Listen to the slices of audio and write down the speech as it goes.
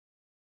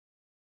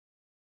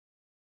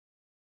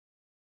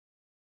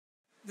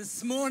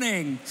This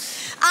morning.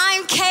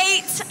 I'm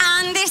Kate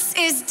and this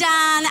is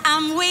Dan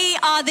and we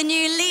are the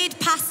new lead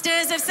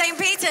pastors of St.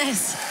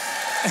 Peter's.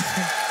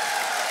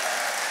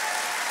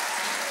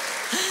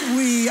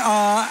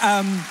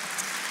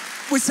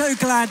 We're so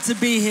glad to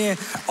be here.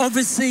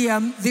 Obviously,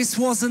 this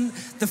wasn't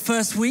the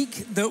first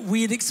week that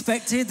we had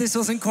expected. This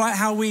wasn't quite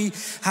how we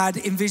had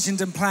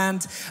envisioned and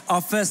planned our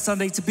first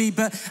Sunday to be,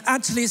 but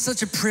actually it's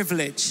such a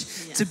privilege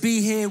to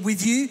be here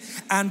with you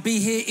and be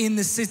here in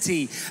the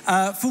city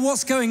for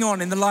what's going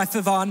on in the life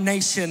of our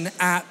nation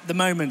at the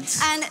moment.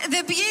 And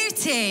the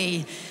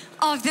beauty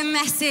of the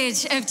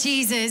message of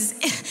Jesus,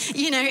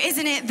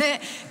 isn't it,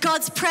 that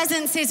God's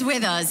presence is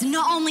with us,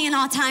 not only in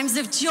our times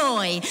of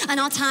joy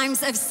and our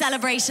times of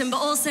celebration, but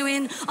also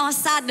in our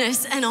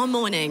sadness and our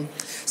mourning.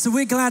 So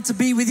we're glad to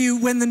be with you.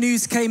 When the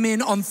news came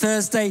in on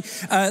Thursday,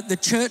 the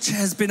church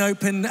has been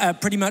open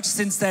pretty much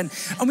since then.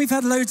 And we've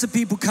had loads of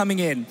people coming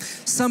in.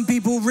 Some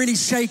people really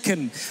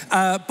shaken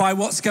by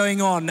what's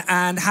going on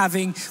and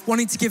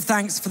wanting to give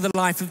thanks for the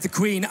life of the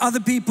Queen. Other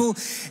people,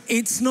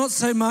 it's not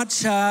so much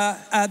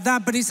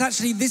that, but it's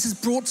actually, this has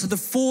brought to the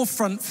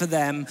forefront for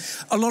them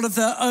a lot of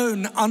their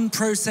own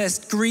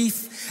unprocessed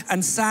grief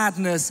and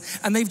sadness,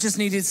 and they've just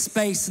needed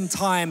space and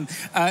time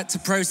to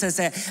process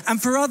it. And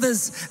for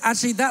others,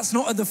 actually, that's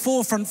not at the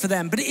forefront for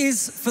them, but it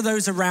is for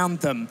those around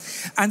them.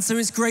 And so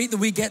it's great that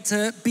we get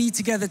to be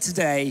together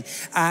today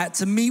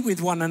to meet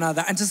with one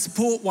another and to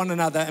support one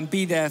another and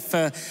be there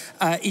for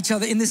each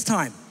other in this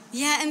time.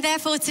 Yeah, and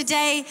therefore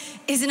today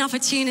is an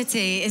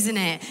opportunity, isn't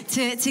it,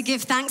 to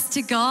give thanks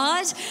to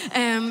God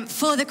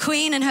for the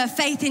Queen and her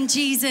faith in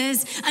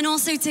Jesus, and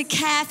also to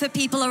care for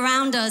people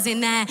around us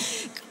in their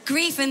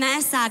grief and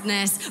their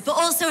sadness, but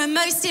also, and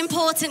most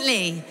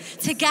importantly,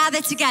 to gather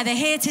together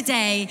here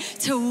today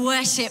to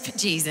worship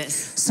Jesus.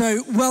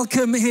 So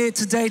welcome here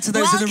today to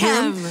those in the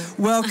room.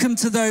 Welcome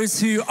to those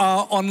who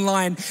are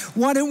online.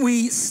 Why don't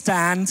we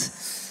stand,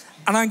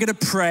 and I'm going to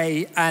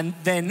pray, and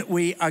then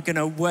we are going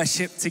to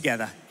worship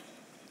together.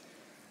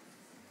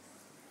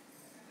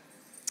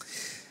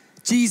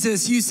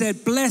 Jesus, you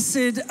said,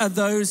 blessed are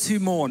those who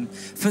mourn,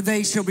 for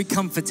they shall be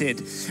comforted.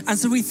 And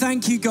so we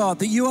thank you, God,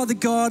 that you are the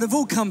God of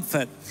all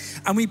comfort.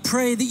 And we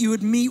pray that you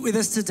would meet with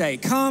us today.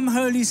 Come,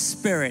 Holy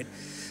Spirit,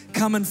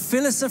 come and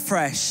fill us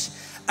afresh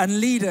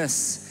and lead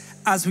us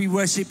as we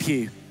worship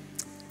you.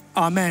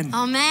 Amen.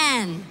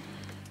 Amen.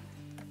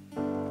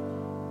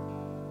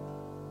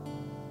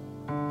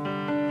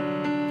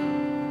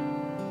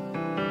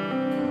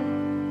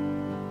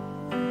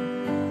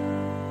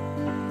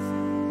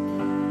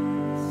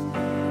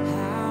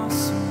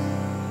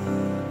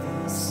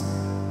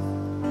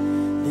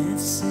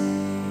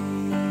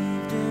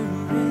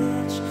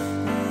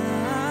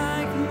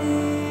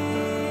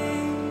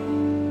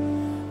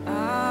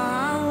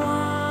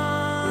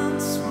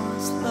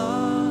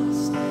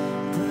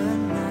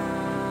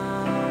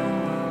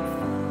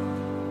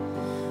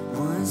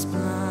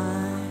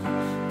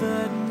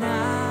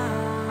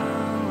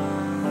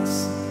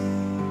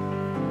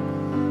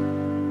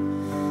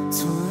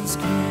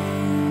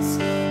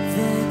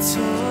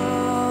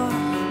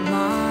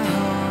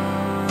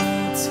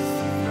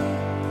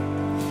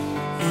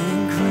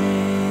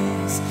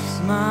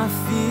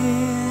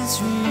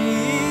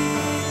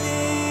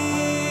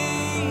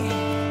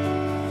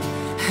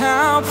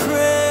 How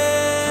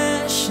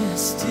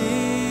precious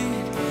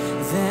did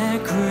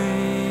that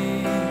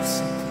grace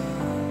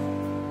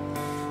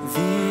appear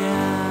the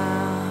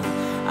hour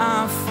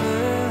I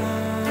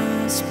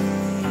first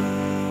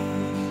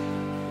believed.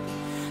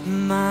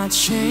 My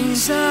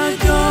chains are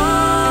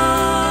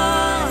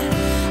gone,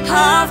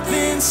 I've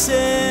been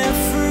set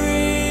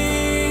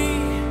free.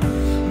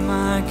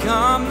 My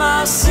God,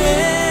 my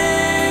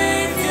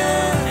Savior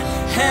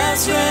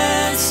has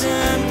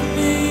ransomed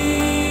me.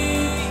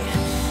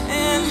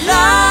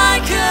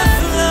 Like a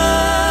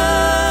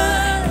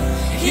flood,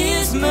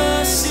 his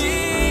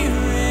mercy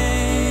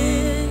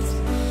reigns,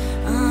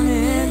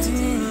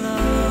 unending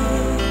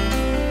love,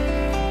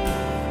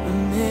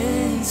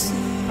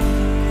 amazing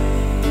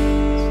grace.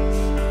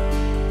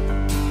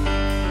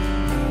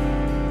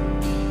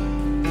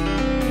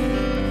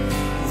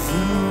 The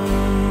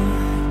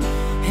Lord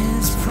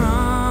has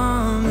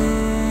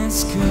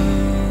promised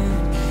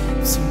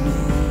good to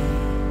me,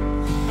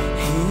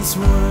 his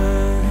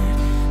word,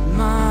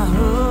 my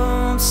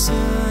hope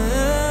secures.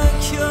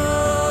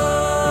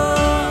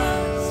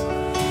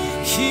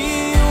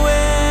 He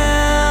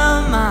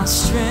will my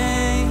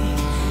strength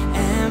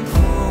and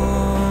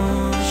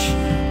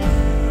portion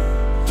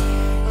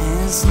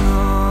as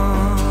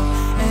long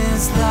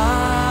as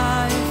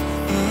life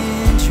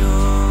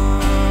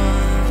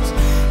endures.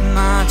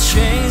 My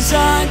chains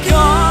are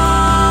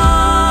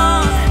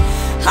gone,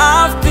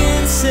 I've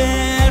been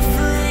set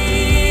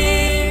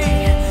free.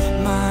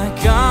 My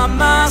God,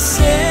 my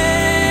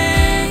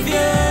Savior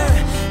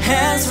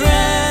has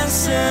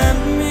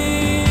ransomed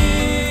me,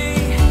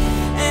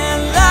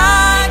 and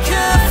like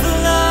a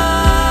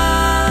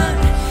flood,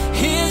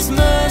 his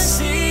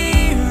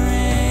mercy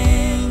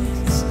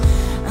reigns,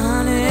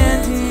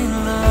 unending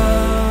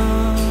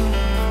love,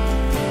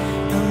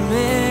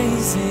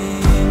 amazing.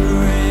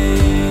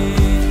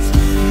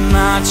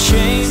 My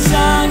chains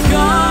are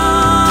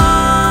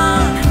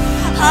gone,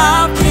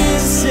 I've been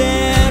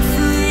set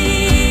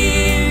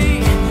free.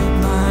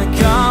 My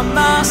God,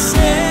 my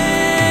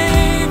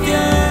Savior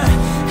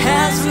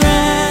has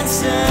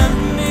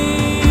ransomed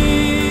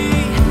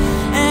me.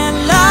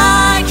 And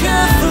like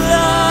a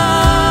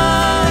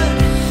flood,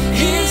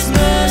 His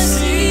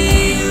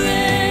mercy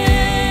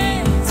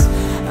reigns.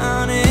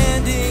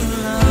 Unending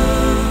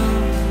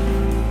love,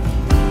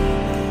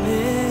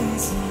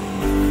 amazing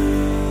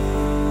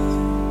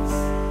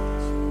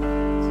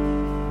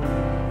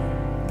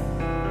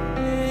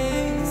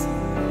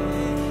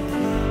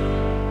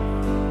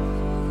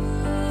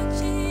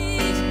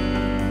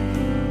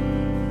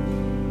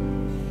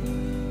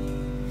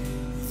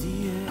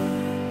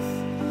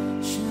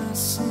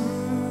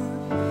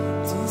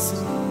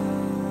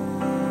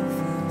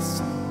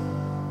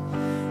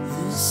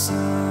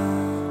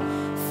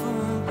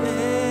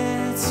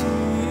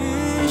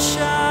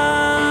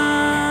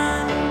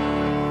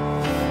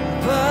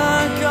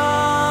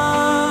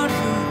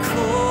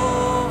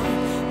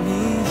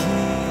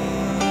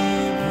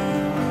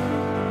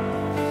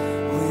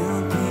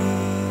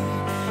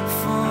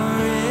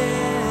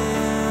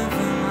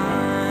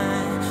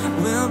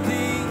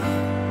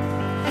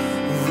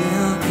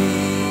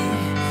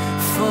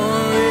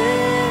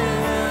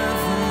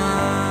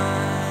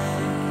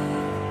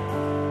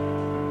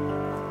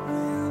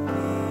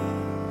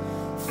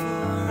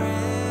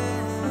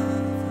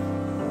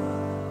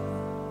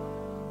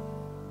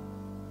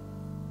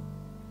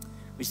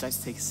Would you like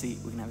to take a seat?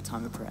 We can have a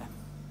time of prayer.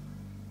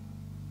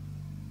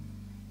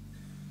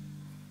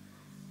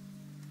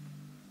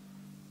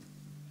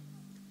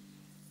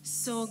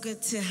 So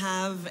good to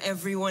have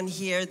everyone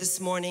here this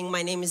morning.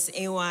 My name is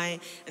AY,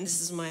 and this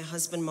is my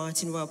husband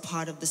Martin. We're a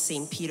part of the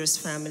St. Peter's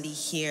family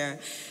here.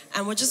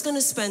 And we're just going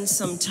to spend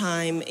some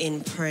time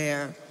in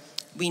prayer.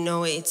 We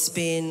know it's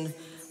been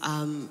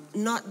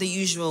not the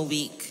usual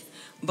week,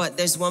 but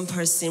there's one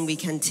person we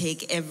can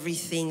take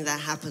everything that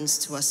happens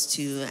to us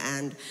to,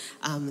 and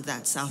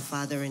that's our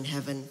Father in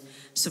heaven.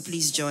 So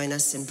please join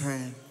us in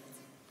prayer.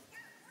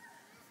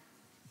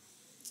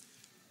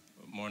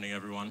 Good morning,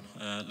 everyone.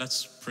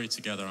 Let's pray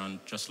together,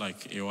 and just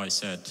like AOI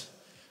said,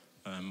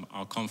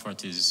 our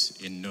comfort is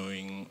in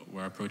knowing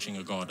we're approaching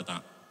a God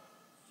that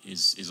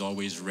is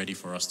always ready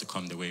for us to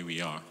come the way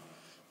we are,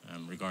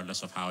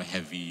 regardless of how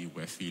heavy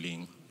we're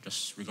feeling,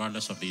 just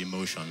regardless of the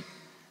emotion.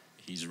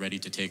 He's ready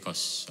to take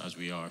us as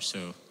we are.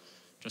 So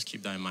just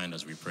keep that in mind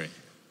as we pray.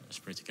 Let's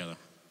pray together.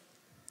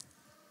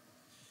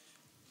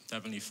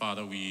 Heavenly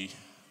Father, we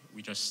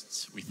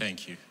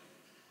thank you.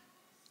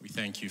 We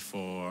thank you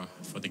for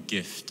the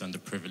gift and the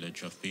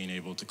privilege of being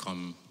able to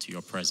come to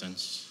your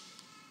presence.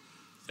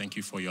 Thank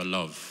you for your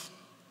love.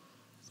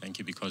 Thank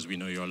you because we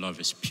know your love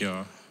is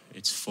pure,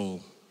 it's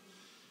full,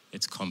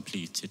 it's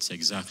complete, it's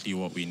exactly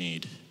what we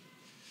need.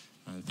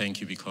 And thank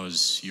you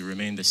because you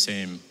remain the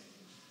same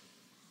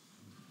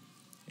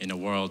in a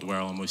world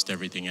where almost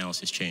everything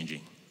else is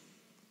changing.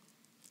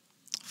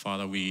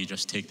 Father, we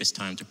just take this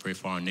time to pray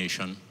for our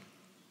nation.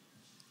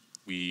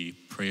 We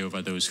pray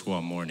over those who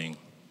are mourning.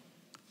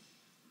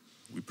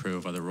 We pray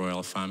over the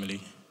royal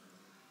family.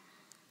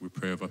 We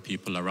pray over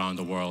people around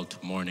the world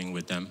mourning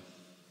with them.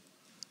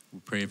 We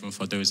pray even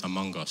for those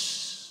among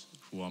us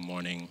who are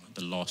mourning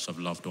the loss of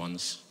loved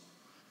ones.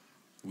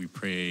 We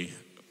pray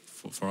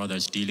for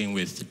others dealing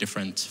with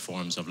different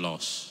forms of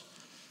loss.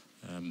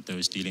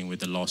 Those dealing with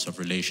the loss of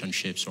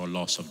relationships or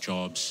loss of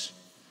jobs.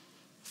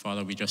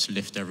 Father, we just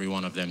lift every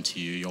one of them to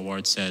you. Your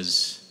word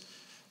says,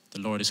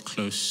 the Lord is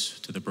close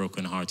to the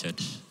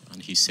brokenhearted,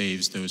 and he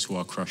saves those who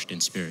are crushed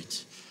in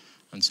spirit.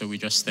 And so we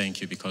just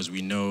thank you because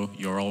we know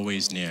you're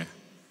always near.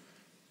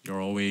 You're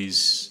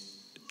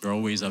always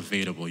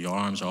available. Your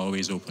arms are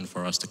always open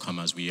for us to come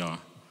as we are.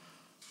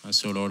 And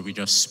so, Lord, we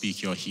just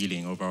speak your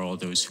healing over all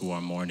those who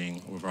are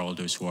mourning, over all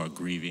those who are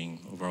grieving,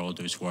 over all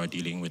those who are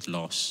dealing with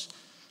loss.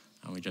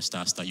 And we just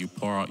ask that you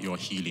pour out your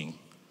healing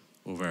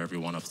over every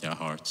one of their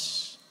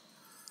hearts.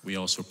 We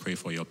also pray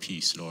for your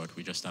peace, Lord.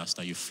 We just ask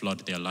that you flood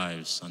their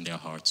lives and their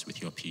hearts with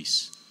your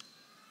peace.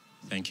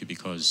 Thank you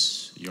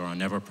because you're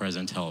an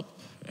ever-present help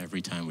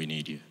every time we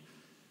need you.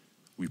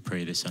 We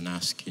pray this and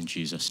ask in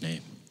Jesus'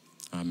 name.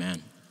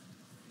 Amen.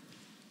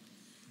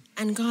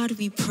 And God,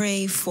 we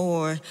pray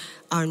for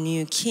our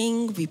new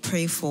king. We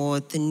pray for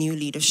the new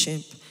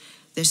leadership.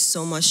 There's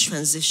so much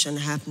transition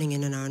happening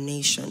in our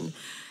nation.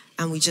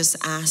 And we just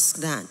ask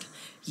that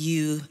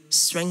you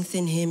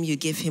strengthen him, you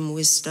give him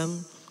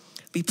wisdom.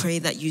 We pray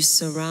that you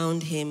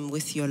surround him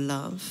with your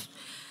love.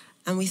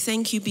 And we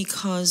thank you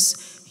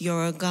because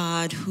you're a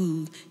God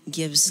who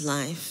gives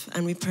life.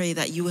 And we pray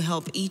that you will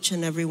help each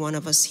and every one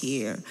of us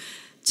here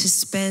to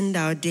spend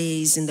our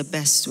days in the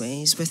best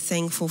ways. We're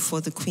thankful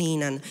for the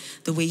Queen and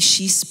the way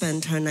she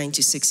spent her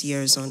 96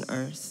 years on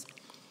earth.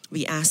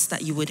 We ask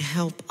that you would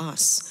help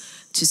us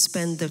to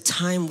spend the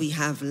time we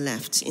have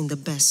left in the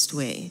best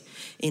way,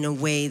 in a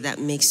way that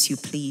makes you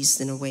pleased,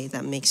 in a way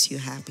that makes you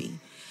happy.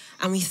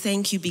 And we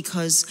thank you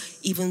because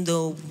even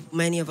though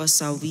many of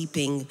us are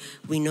weeping,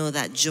 we know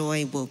that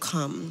joy will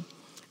come.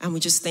 And we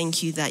just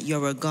thank you that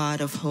you're a God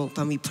of hope.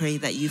 And we pray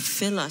that you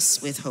fill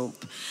us with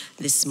hope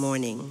this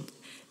morning.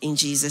 In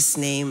Jesus'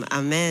 name,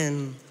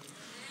 amen.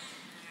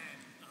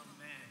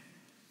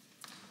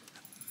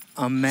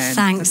 Amen.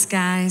 Thanks,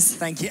 guys.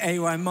 Thank you,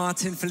 AY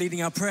Martin, for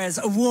leading our prayers.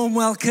 A warm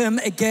welcome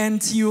again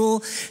to you all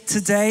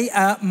today.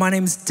 My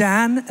name's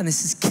Dan, and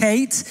this is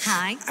Kate.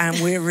 Hi. And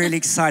we're really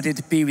excited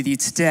to be with you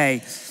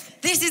today.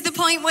 This is the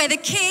point where the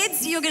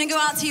kids, you're going to go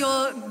out to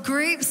your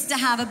groups to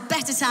have a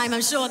better time,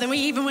 I'm sure, than we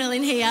even will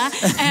in here.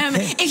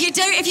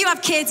 If you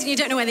have kids and you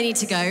don't know where they need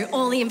to go,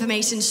 all the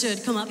information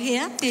should come up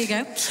here. Here you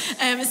go.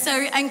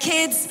 And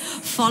kids,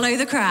 follow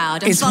the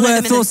crowd. And It's follow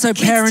them worth in also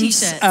kids'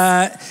 parents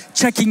t-shirts.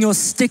 checking your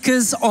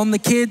stickers on the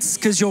kids,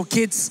 because your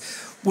kids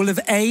will have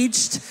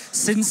aged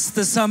since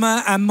the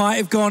summer and might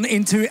have gone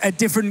into a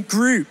different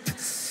group.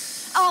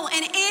 Oh,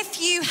 and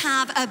if you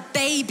have a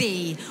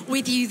baby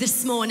with you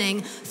this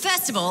morning,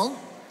 first of all,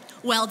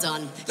 well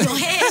done. You're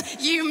here,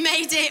 you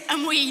made it,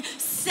 and we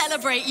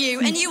celebrate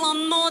you. And you are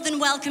more than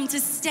welcome to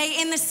stay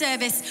in the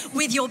service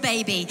with your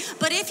baby.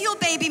 But if your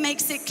baby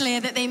makes it clear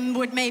that they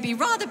would maybe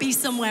rather be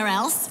somewhere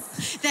else,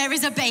 there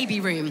is a baby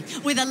room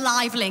with a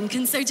live link.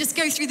 And so just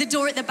go through the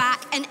door at the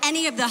back, and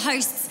any of the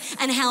hosts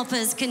and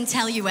helpers can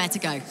tell you where to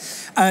go.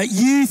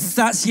 Youth,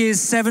 that's years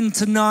 7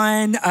 to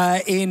 9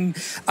 in...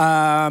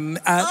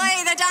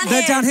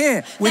 They're down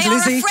here. With they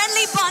Lizzie. Are a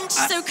friendly bunch,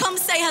 so come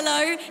say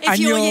hello if and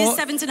you're years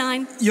 7 to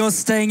 9. You're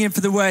staying in for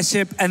the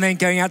worship and then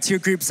going out to your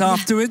groups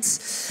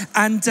afterwards.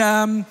 And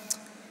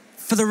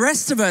for the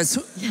rest of us,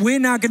 we're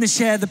now going to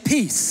share the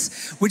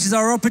peace, which is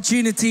our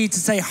opportunity to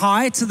say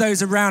hi to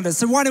those around us.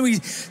 So why don't we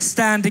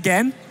stand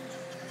again?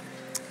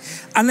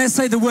 And let's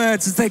say the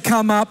words as they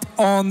come up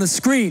on the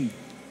screen.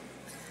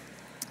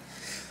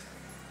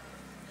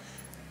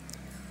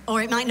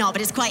 Or it might not,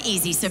 but it's quite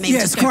easy, so maybe Yeah,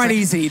 just it's go quite for it.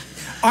 easy.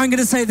 I'm going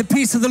to say the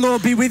peace of the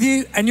Lord be with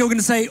you, and you're going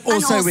to say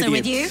also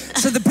with you.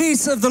 So the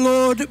peace of the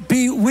Lord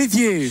be with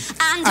you.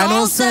 And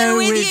also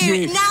with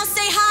you. Now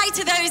say hi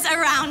to those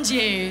around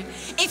you.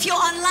 If you're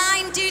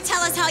online, do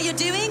tell us how you're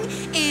doing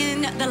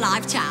in the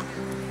live chat.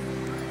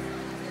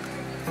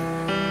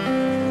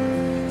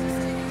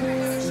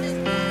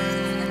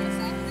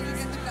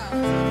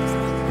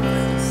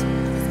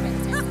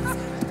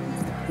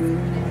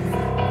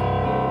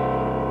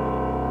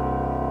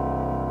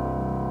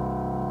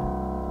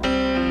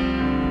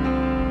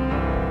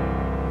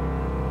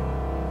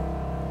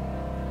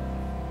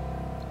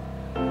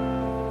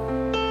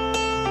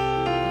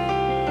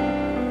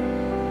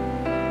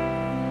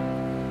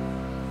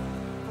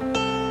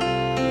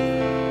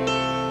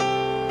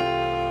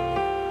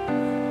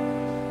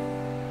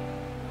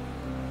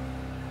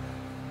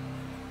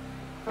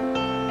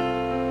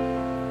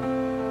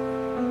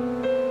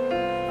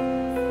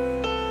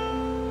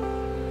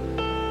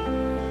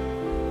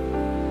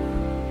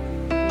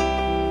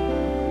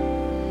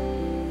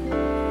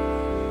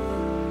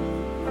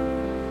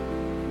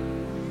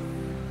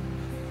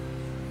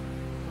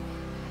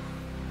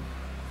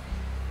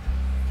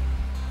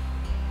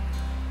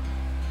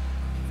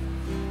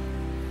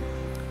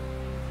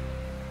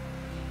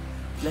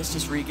 Let's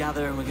just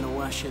regather and we're going to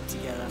worship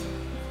together.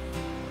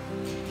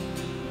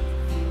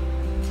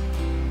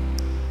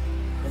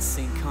 Let's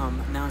sing,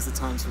 come. Now is the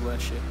time to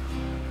worship.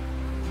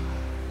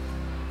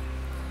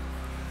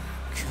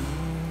 Come.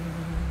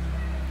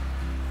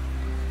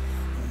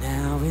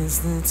 Now is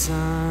the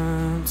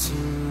time to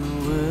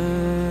worship.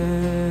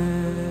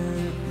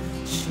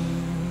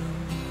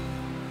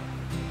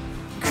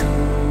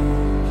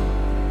 Come.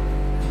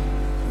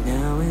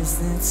 Now is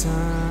the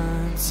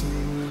time to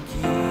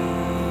give.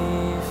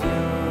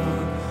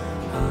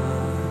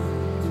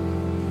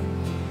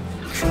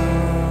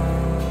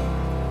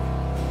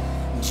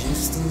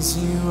 Just as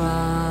you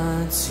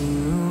are to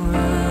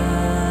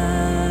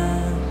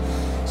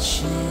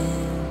worship,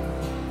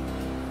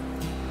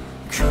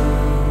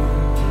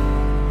 come.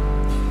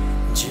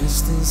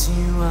 Just as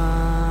you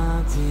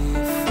are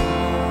before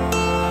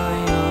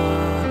your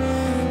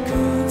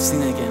God. Sing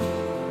that again.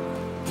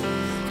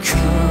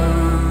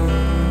 Come.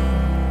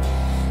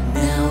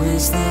 Now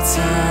is the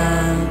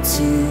time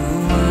to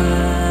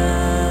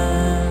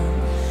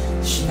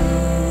worship.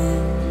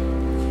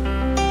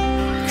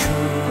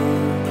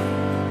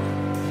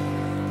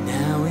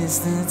 It's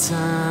the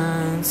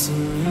time to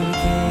give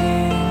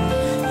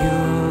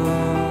your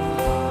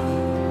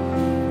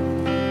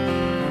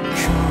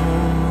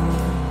come,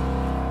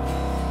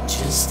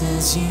 just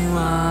as you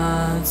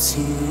are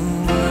to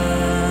worship.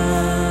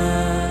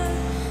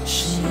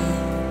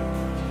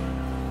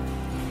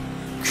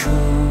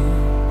 Come,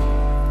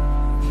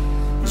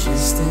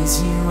 just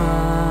as you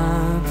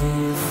are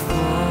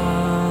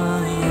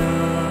before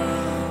your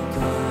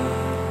God.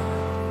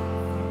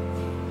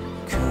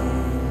 Come.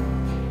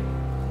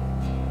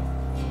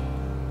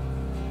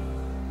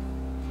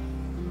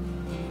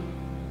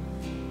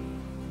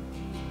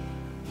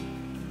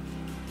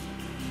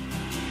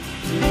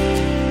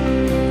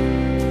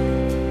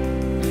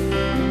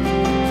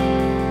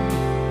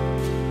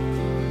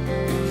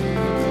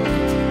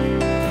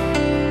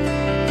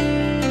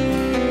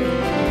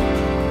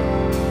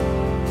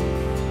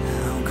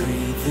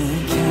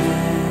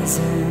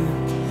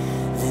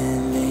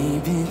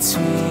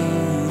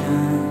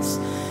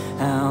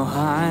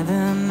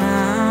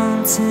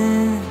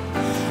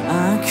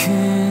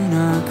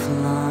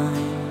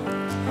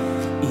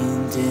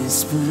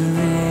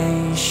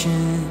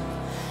 desperation,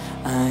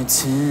 I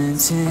turned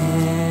to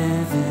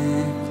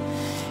heaven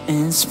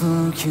and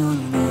spoke your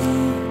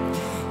name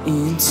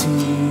into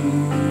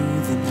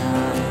the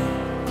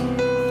night.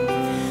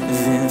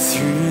 Then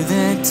through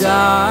the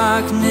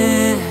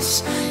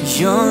darkness,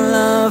 your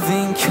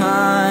loving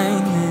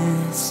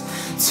kindness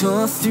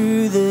tore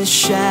through the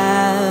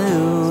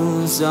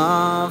shadows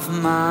of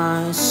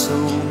my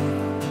soul.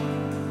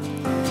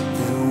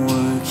 The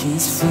work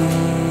is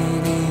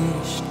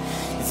finished,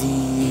 the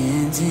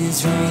end is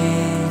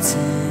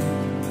written.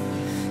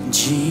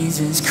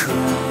 Jesus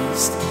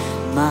Christ,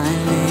 my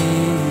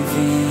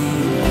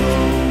living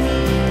hope.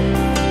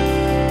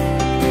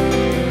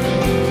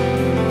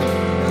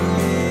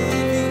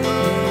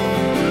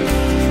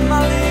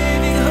 My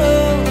living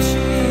hope,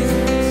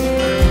 Jesus.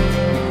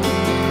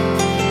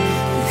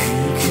 Who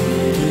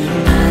could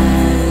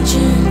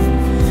imagine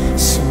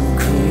so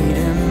great a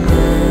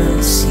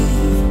mercy?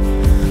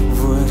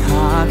 What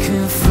heart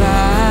could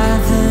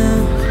fathom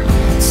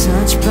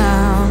such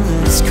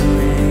boundless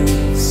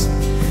grace?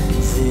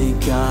 The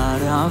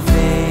God of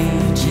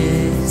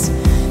ages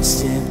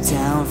stepped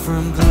down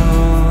from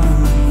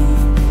glory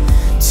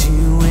to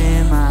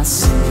wear my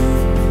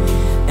sin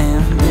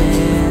and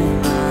bear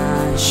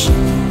my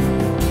shame.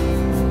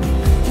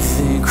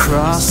 The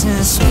cross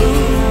has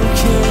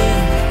spoken,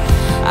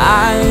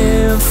 I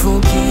am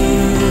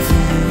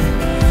forgiven.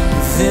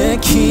 The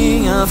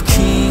King of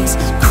Kings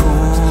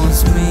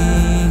calls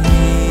me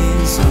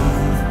his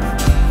own.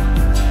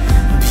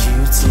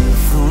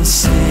 Beautiful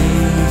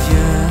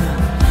Savior,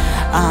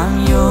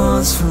 I'm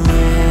yours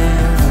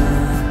forever.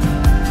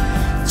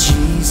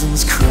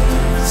 Jesus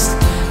Christ,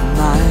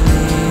 my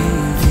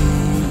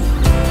living.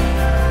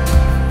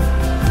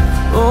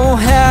 Oh,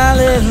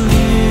 hallelujah.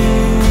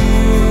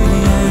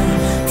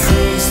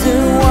 Praise the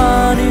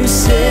one who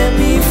set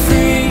me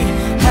free.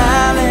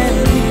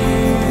 Hallelujah.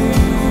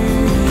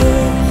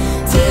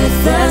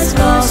 Death has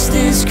lost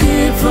its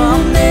grip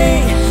on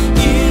me.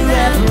 You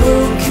have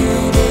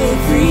broken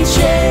every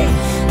chain.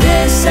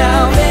 There's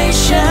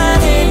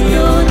salvation in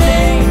your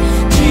name,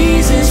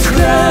 Jesus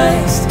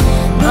Christ,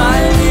 my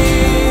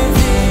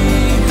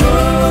living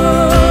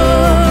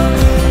hope.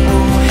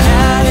 Oh,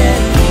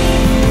 hallelujah.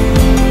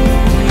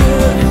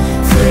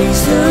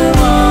 Praise the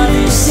one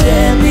who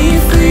set me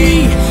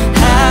free.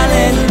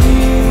 Hallelujah.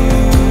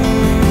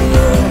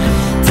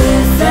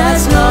 Death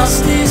has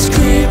lost its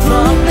grip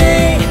on me.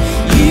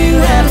 You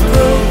have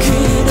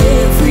broken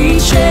every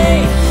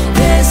chain.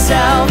 There's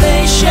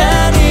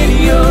salvation in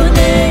your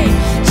name,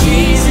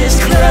 Jesus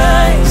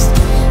Christ,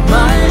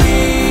 my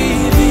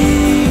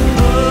living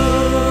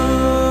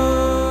hope.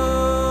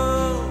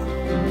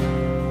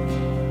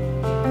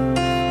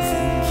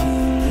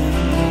 Thinking the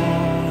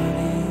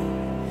morning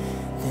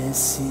that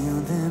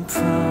sealed the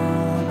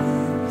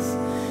promise,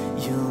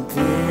 your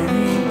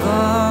very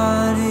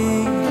body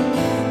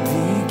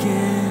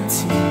began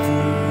to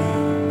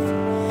breathe.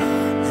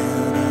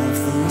 Out of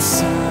the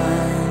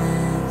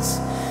silence,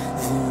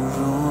 the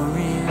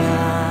roaring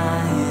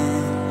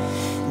lion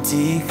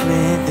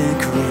declared the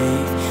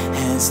grave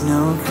has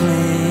no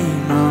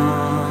claim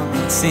on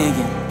me. Sing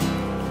again.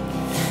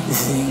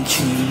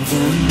 Thinking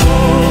the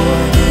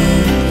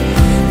morning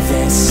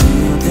that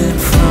sealed the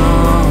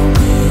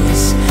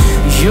promise,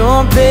 your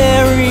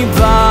very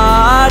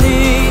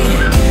body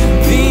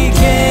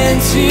began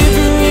to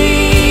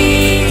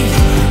breathe.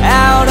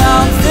 Out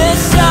of the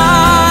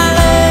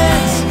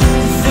silence,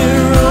 the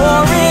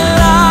roaring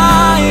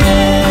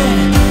lion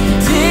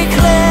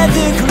declared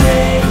the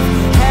grave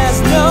has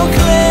no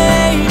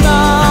claim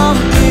on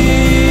me.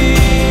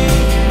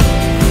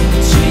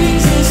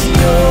 Jesus,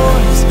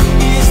 yours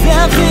is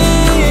the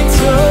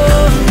victory.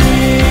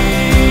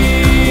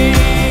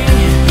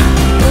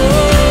 Oh,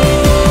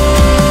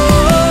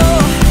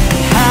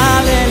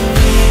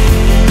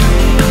 hallelujah.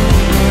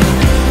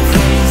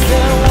 Praise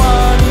the one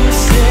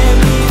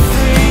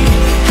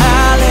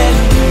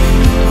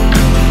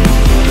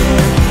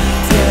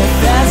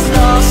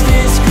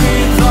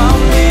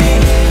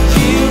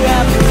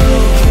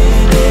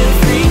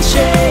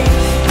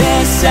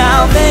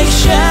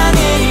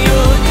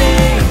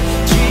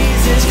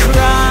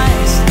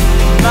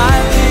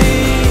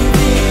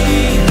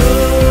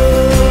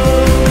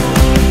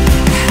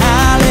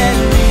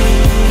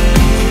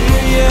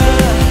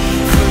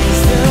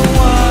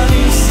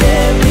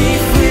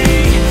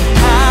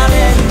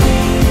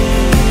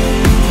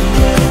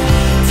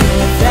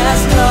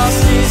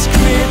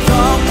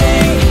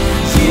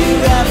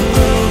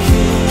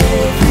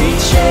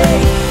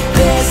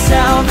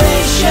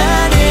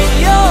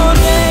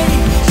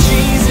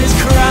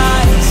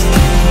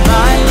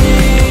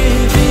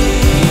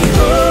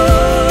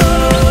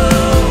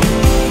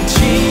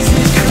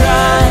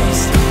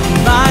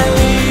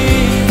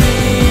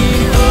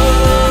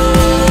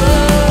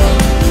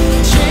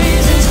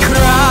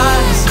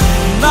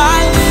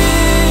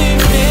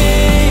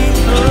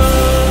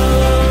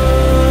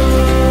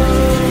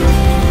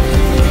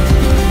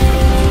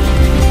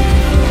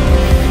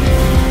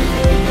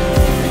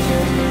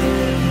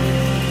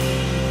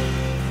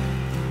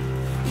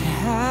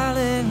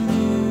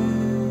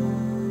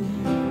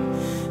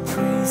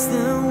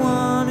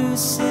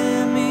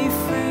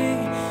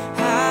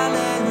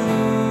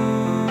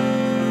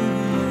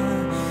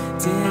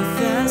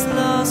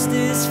Christ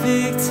is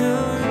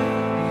victory.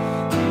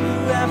 You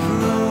have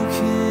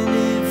broken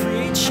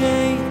every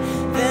chain.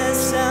 There's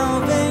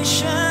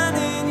salvation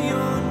in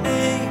your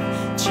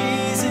name,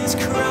 Jesus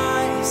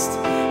Christ,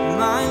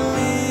 my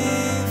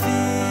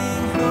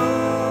living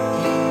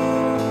hope.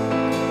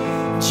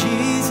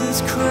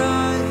 Jesus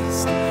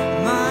Christ,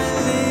 my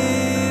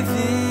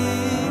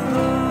living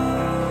hope.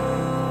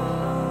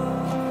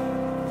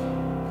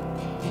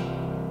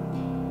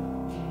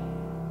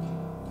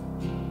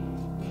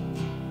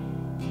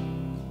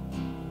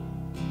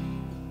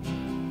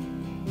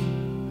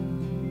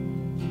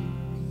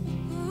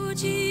 Oh,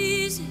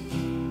 Jesus.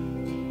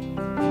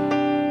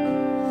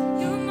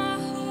 You're my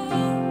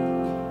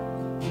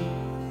hope.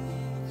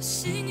 I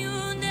sing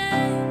your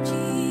name,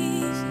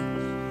 Jesus.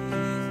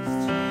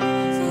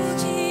 Oh,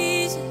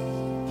 Jesus,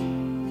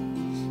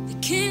 the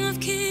King of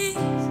Kings.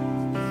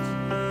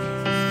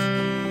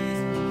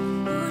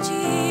 Oh,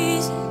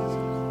 Jesus,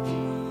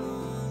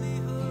 only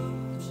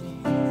hope,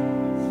 Jesus.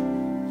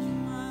 You're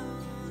my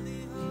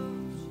only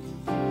hope.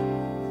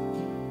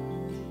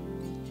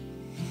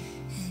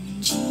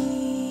 And Jesus,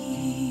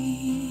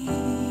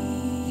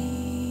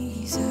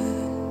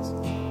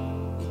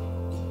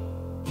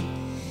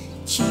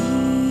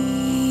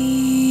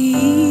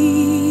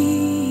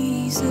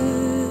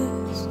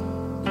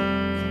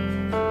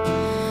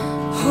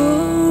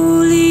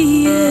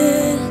 holy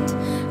and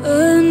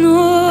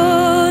anointed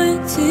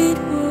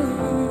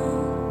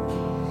one,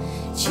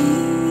 Jesus,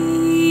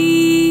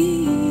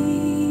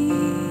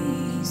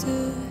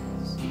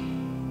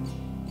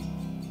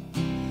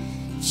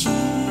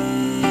 Jesus,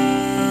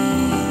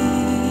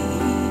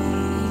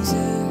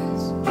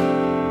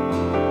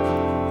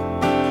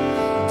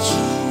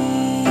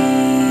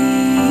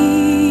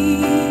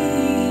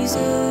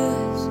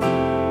 Jesus,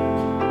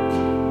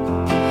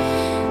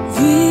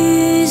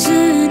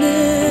 risen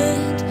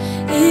and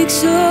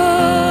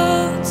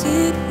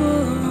exalted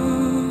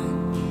one,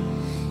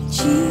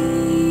 Jesus,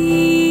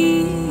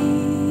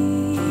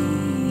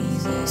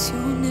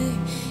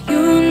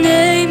 your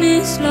name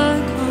is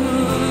like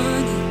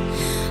honey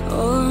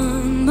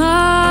on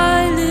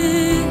my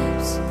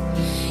lips,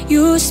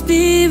 your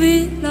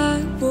spirit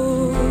like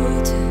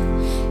water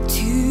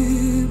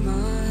to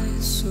my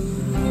soul.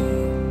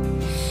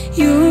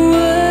 Your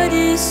word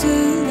is a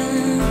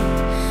lamp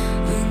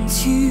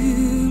unto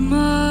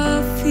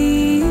my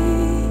feet.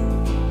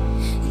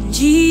 And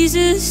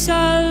Jesus, I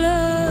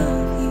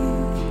love you.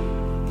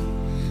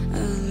 I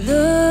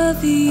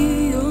love you.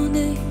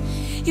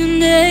 Your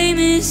name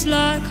is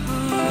like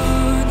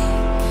honey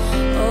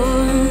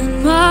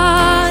on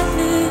my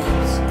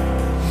lips.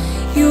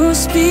 Your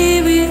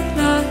spirit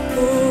like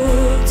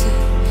water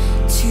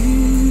to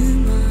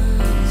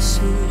my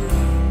soul.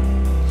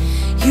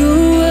 Your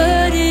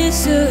word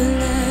is a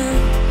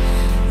lamp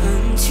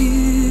unto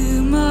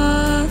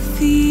my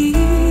feet.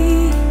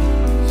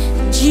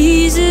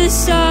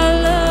 Jesus, I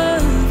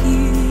love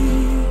you.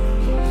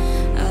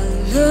 I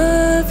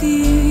love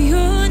you.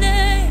 Your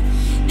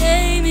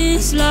name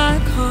is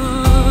like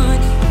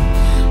honey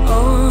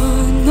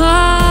on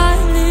my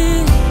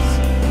lips.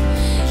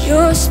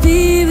 Your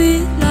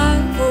spirit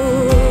like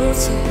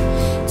water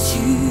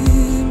to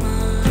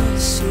my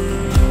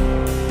soul.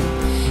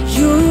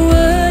 Your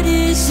word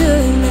is a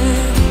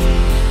lamp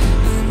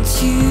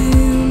unto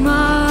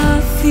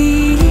my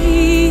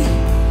feet.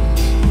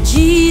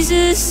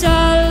 Jesus, I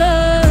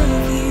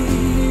love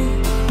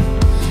you.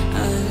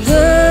 I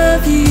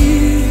love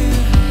you.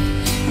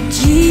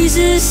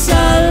 Jesus, I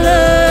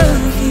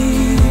love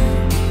you.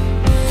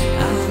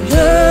 I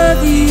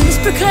love you. Let's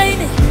proclaim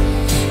it.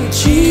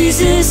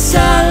 Jesus, I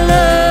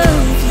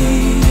love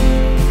you.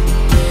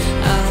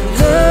 I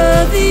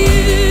love you.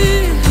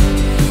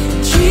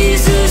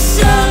 Jesus,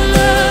 I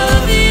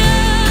love you.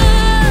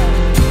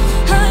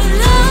 I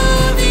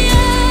love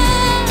you.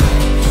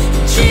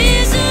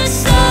 Jesus,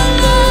 I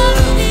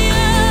love you.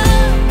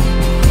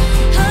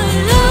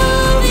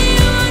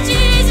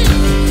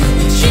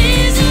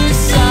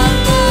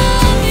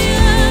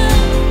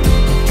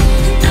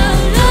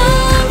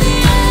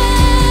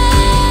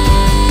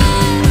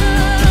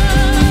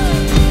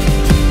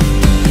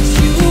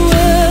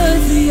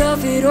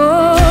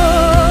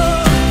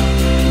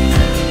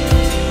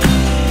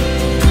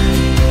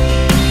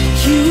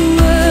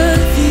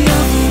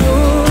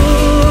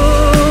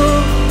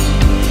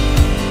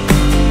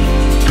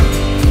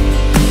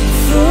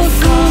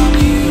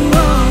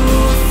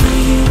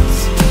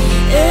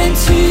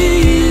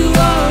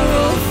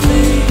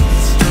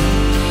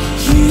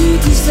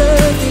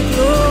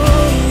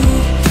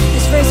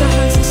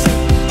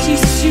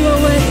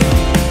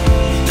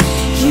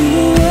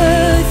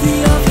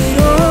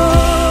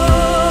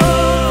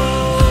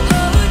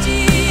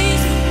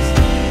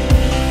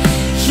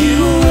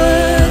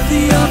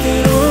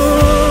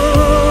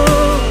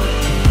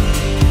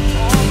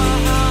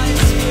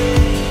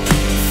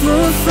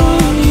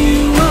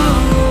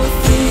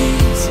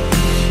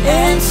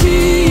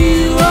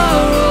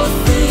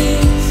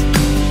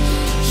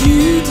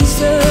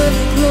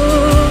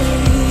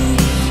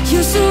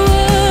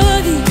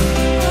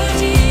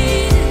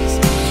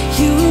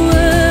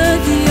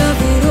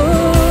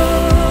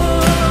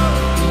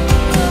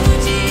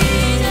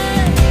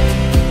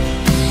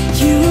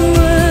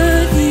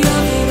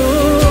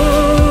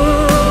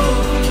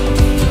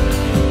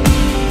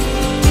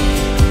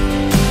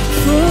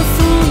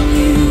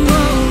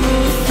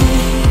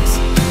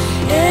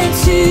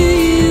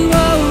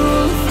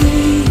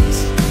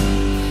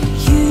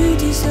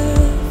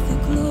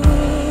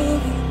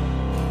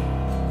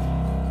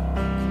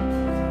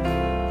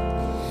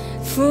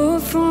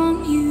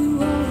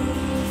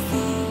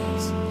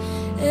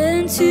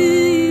 and to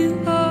you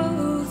are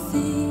all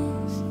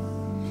things.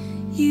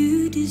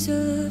 You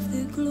deserve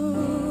the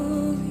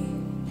glory.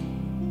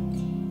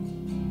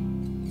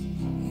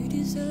 You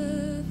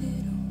deserve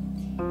it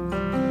all.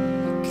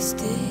 'Cause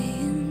day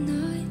and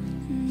night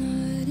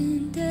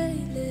and day,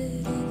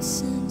 let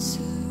incense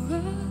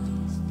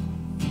arise.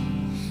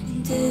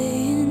 And day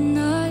and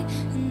night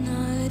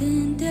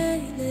and day,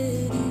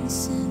 let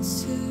incense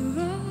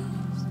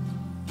arise.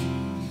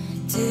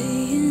 Day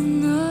and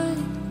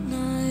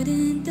night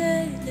and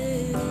day,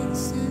 let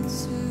incense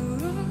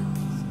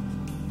arise.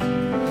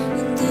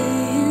 And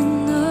day and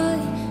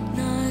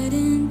night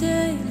and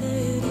day,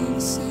 let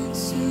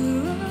incense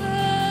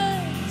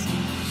arise.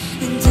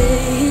 And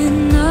day and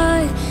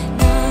night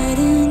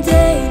and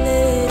day,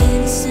 let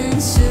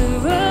incense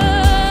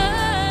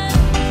arise.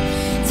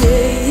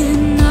 Day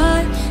and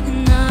night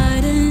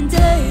and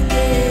day,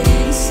 let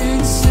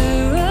incense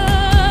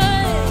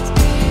arise.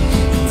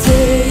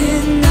 Day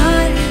and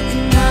night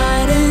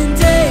and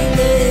day,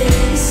 let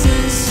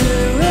incense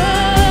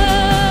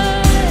arise.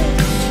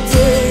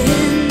 Day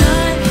and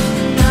night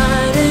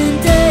and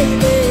day,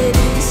 let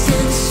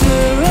incense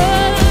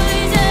arise.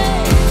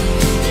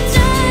 Day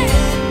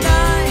and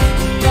night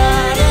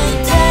and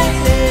day,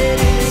 let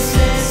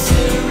incense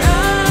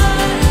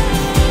arise.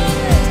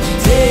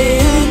 Day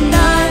and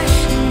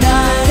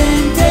night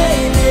and day,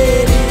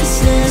 let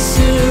incense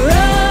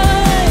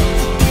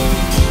arise.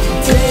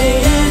 Day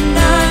and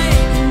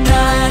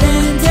night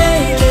and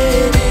day,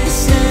 let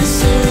incense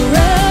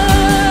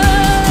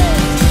arise.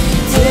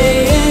 Day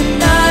and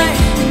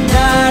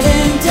night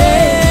and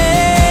day,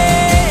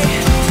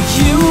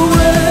 you are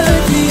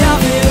worthy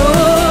of it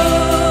all.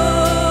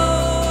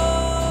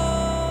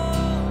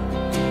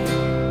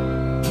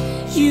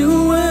 You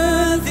are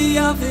worthy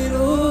of it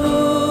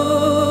all.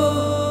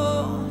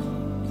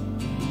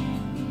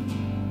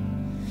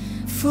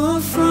 For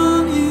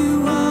from you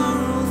are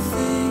all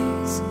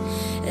things,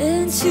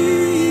 and to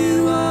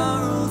you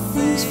are all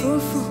things.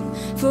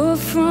 For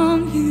from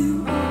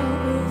you are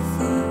all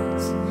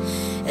things,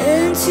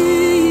 and to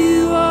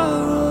you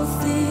are all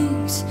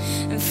things.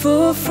 And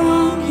for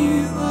from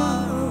you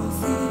are all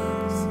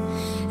things,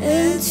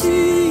 and to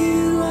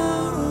you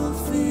are all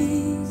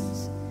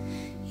things.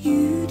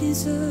 You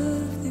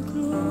deserve the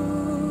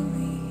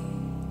glory.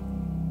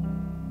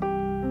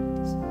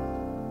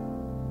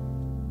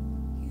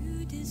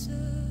 You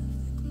deserve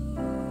the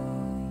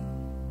glory.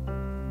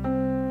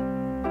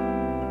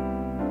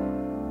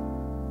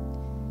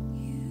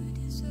 You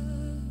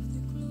deserve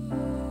the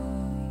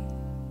glory.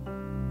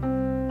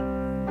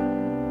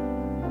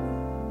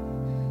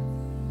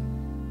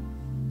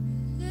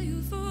 Let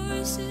your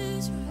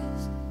voices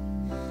rise.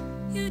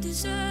 You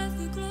deserve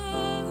the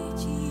glory,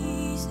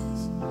 Jesus.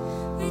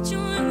 We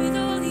join with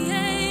all the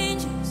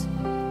angels.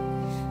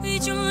 We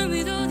join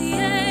with all the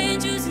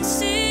angels and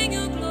sing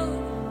your glory.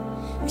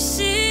 We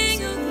sing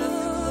your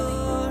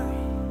glory.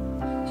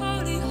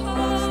 Holy,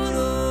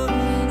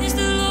 holy is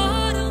the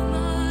Lord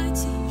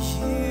Almighty.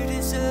 You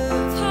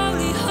deserve.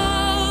 Holy,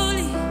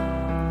 holy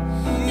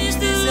is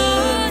the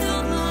Lord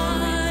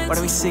Almighty. Why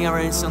don't we sing our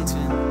own song to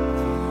him?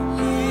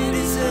 You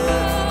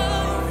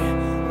deserve.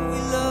 We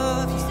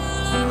love you. We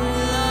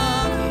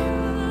love you.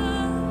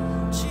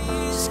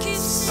 Jesus, keep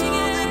singing.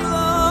 All the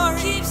glory.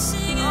 Keep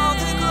singing. All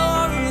the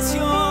glory is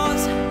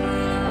yours.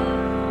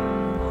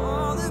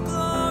 All the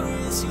glory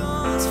is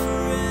yours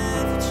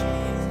forever,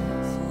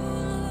 Jesus.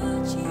 Oh,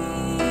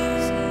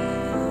 Jesus.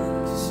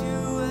 'Cause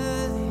you're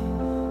worthy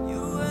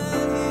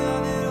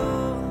of it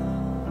all.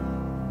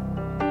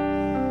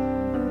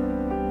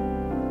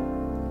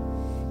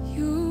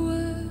 You're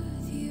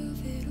worthy of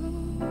it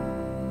all.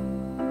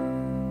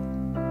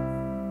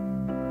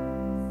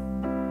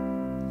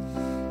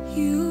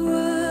 You're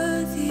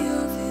worthy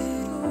of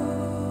it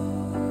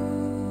all.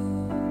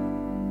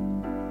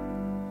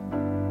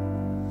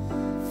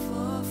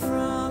 For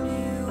from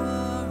you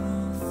are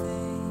all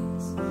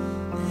things,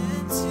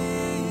 and to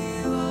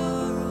you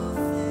are all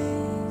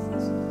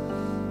things.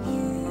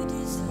 You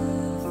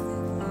deserve the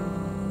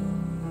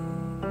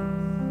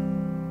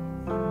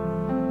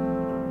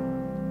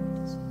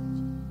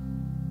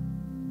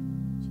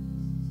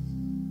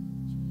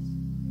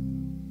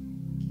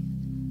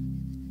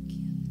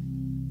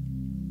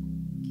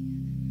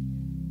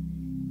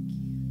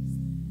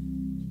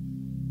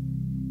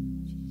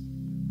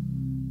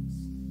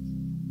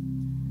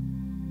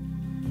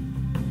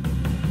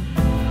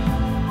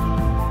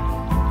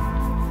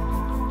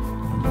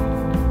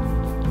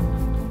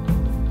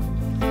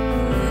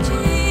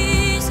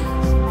Jesus.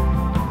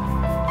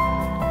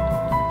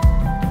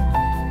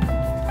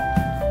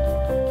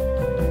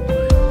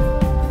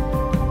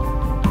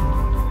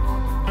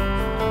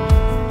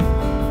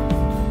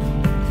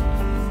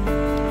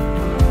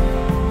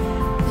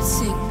 Let's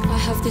sing. I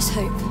have this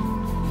hope.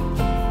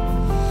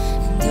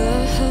 And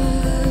I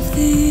have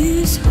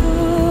this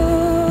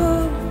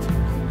hope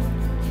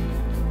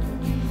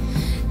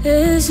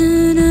as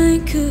an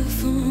anchor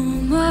for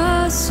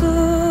my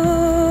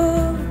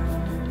soul.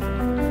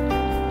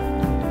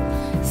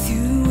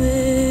 Through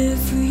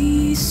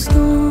every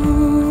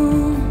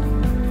storm,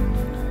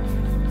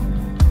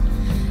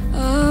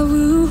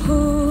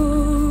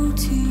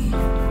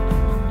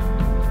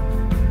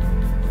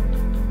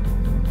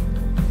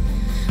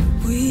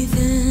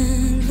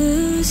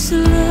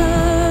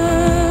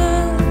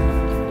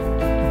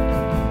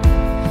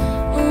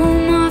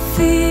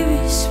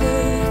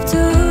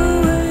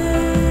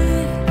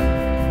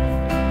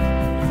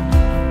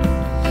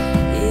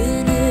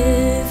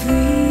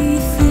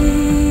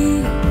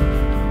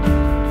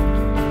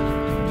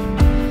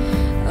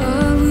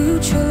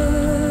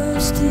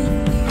 trust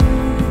in you.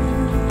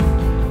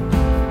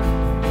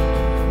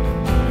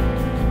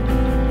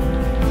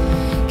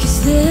 'Cause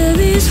there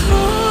is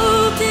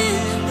hope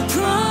in the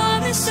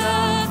promise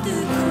of the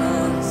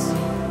cross,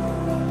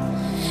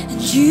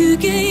 and you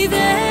gave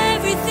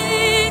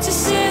everything to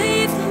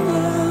save the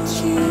world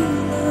you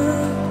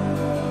love.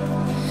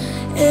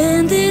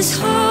 And this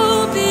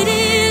hope, it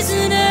is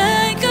an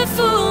anchor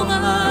for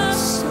my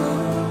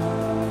soul.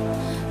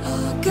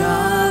 Our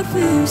God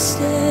will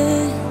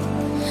stand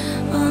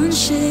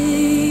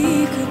unshaken.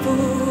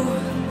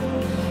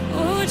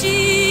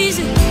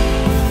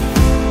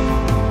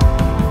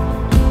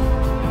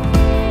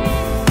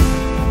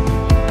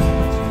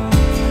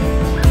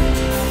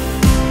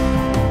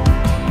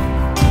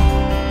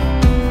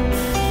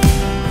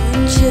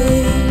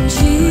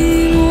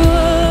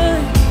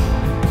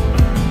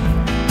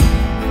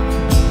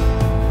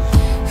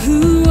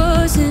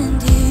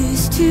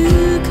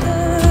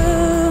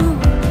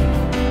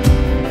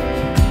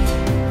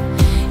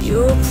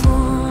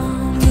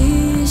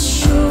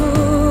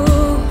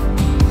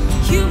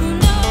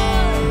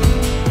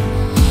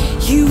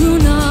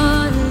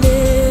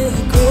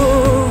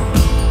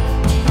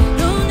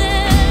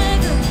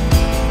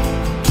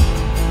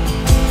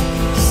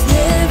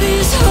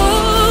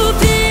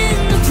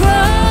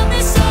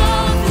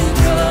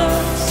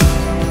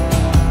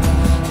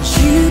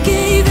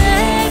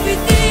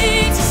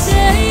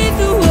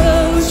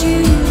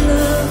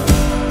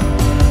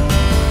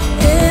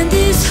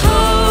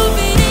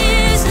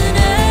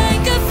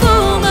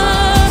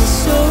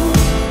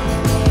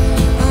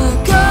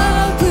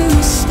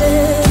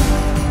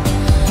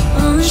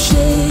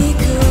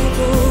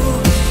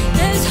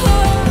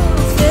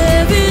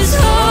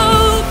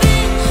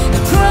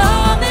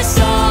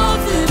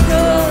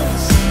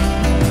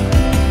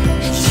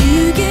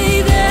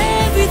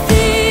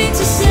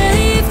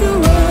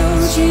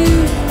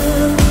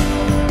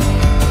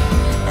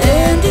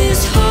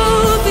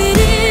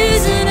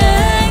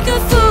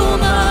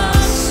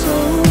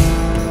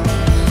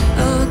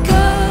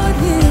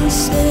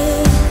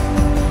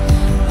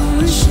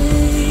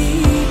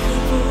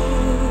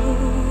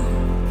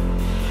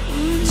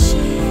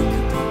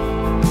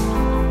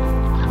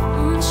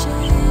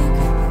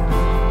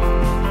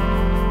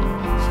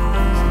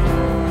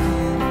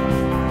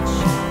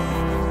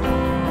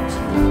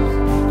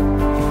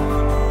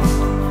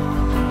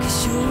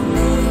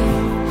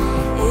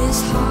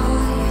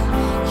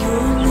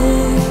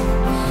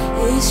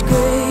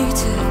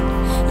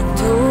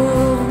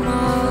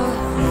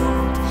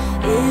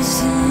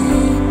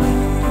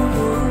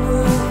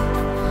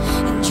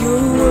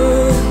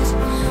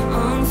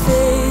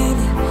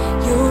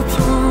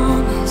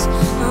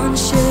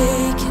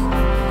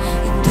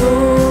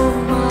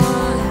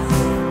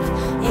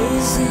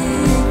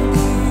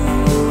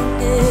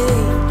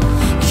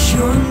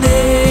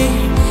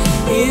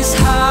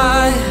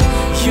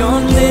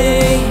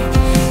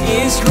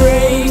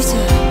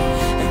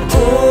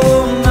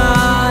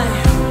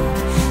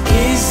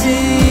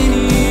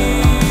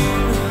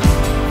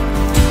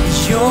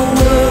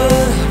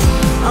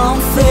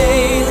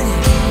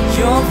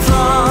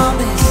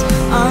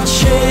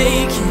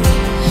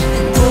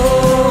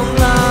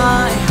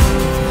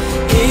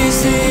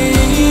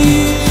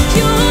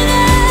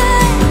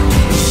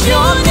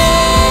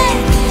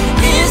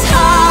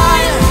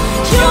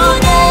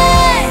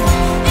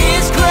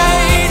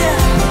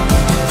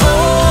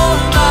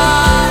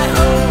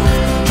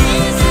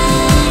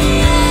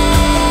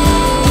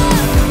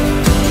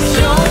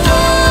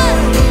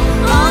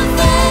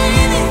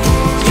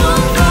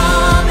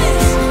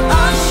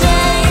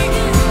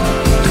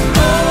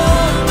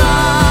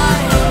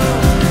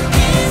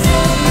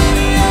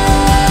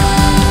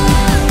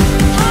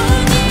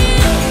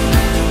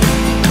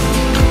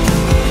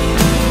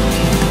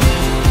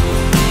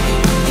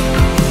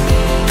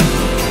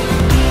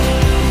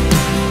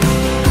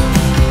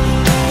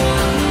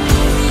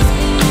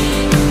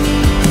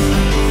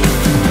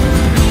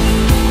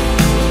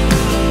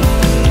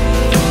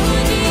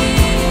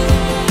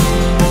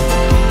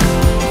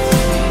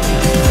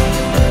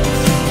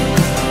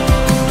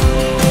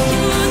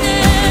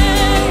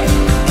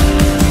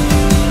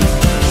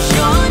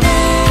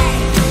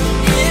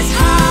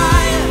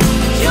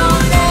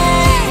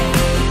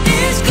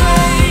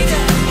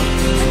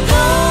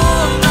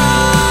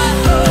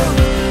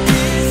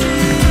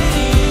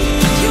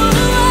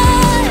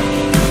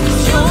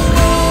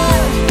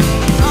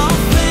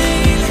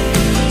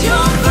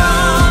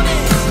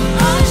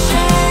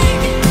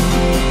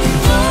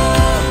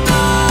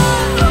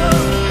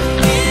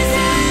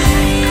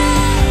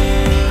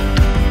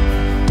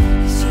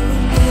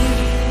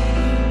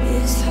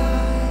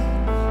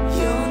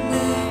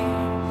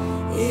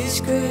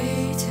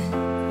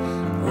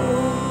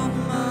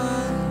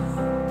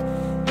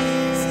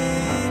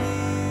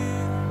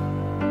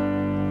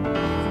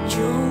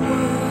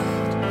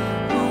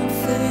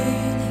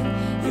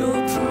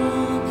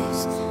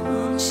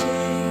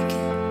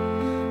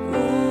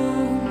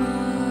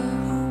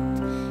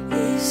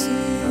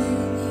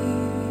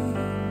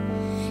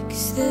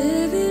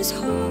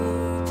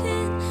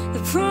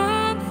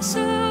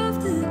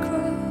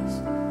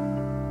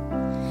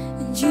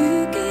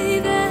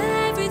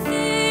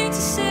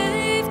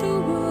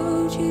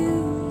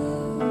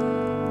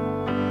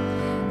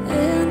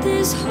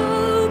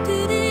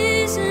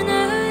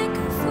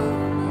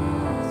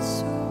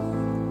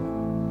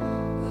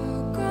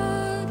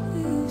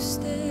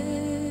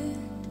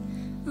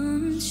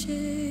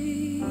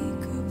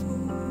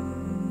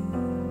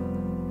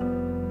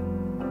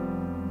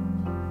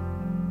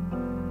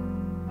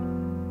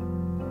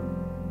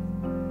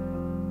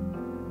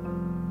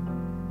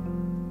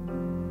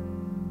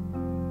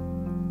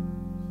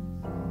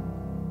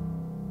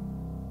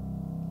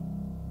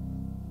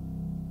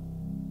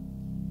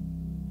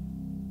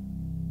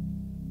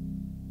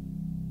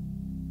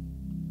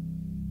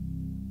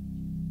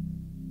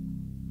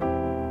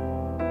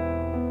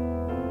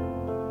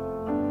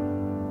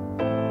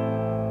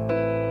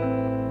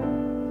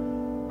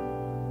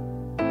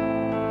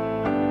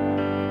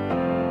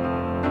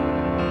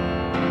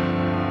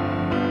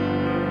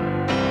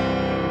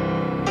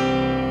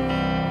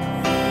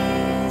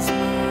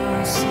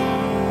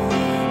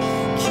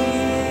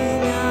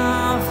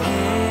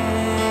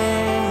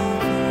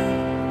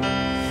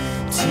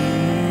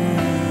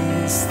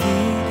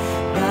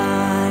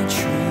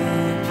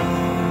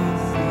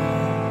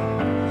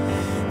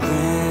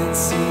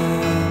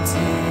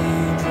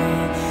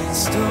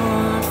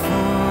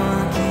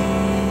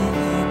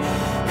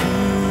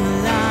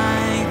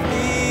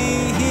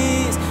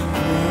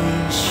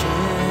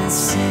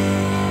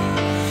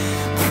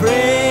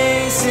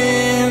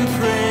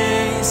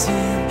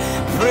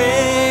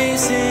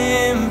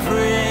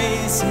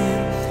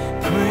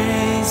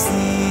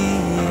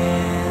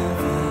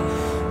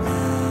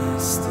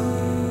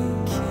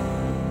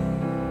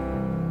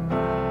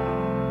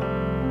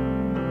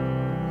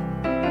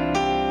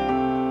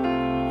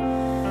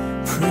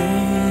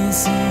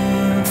 Praise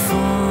Him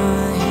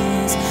for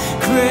His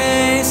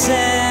grace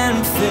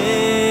and favor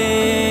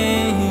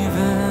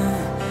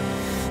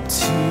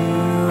to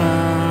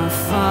our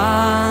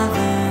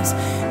fathers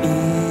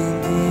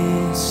in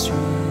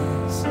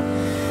distress.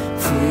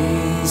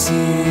 Praise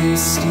Him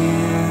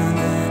still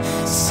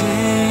the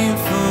same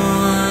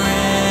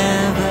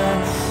forever,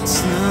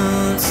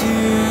 slow to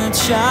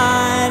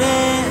chide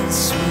and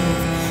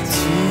swift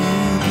to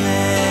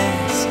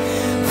bless.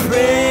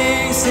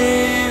 Praise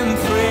Him,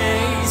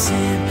 praise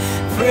Him,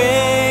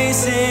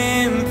 praise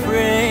Him,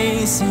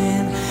 praise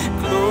Him,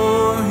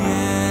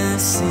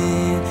 glorious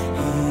in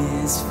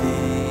His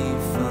faithfulness.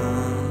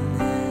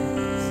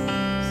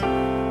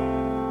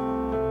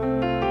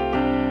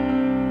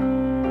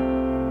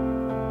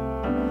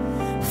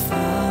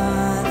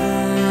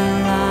 Father,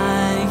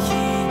 like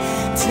He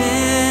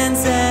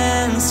tends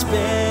and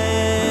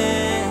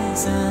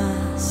spares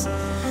us,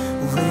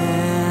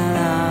 when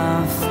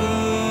our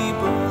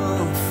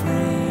feeble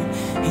frame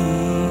He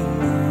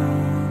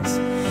knows.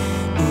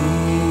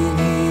 In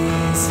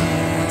His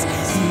hands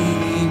He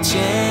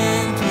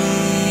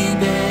gently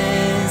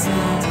bears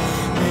us,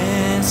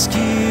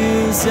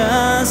 rescues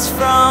us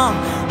from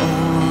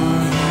all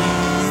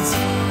His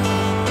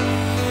faults.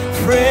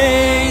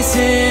 Praise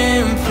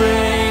Him,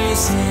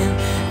 praise Him,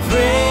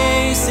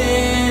 praise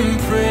Him,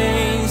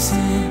 praise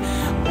Him,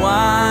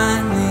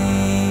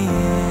 widely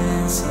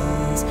as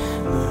His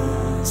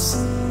mercy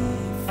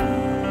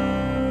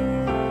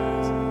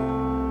flows.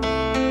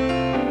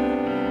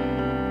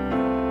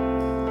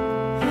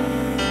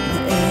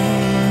 The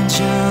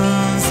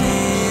angels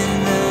in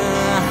the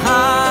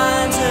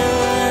heights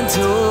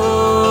adore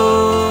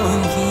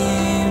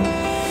Him.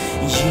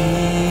 Ye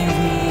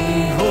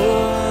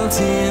behold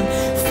Him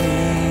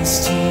face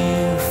to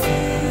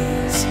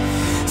face.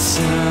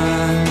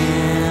 Sun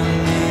and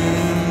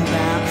moon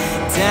bow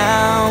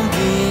down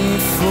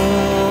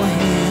before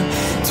Him.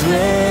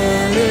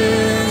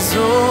 Dwellers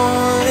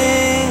all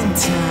in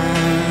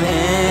time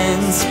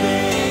and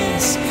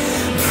space.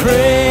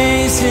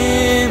 Praise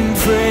Him,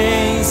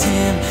 praise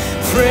Him,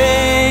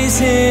 praise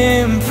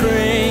Him,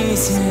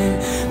 praise Him,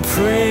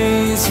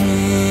 praise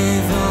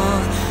with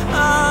all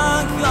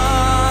our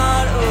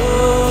God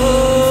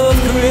of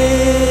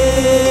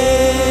grace.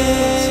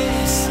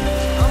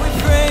 Oh, we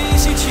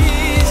praise You,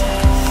 Jesus.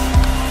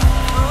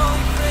 Oh,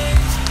 we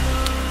praise You.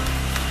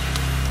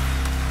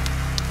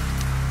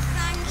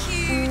 Thank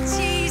you,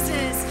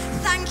 Jesus.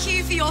 Thank you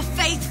for your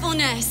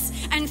faithfulness,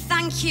 and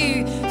thank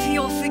you for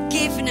your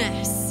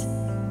forgiveness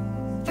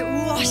that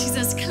washes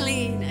us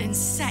clean and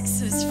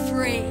sets us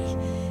free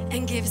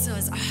and gives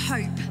us a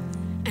hope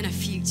and a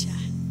future.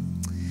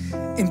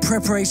 In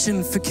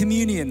preparation for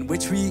communion,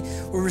 which we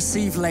will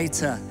receive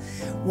later,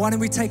 why don't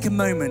we take a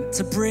moment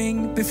to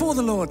bring before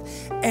the Lord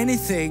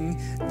anything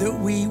that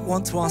we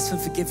want to ask for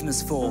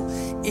forgiveness for,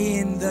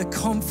 in the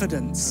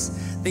confidence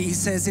that He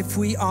says if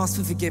we ask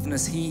for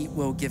forgiveness, He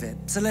will give it.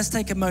 So let's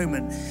take a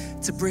moment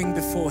to bring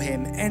before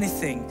Him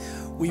anything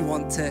we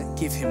want to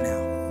give Him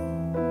now.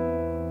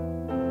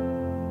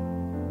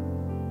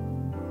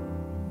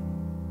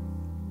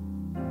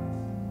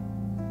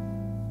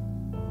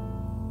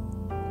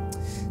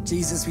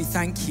 Jesus, we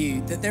thank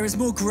You that there is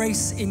more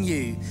grace in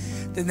You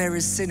than there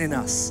is sin in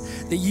us,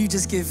 that You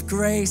just give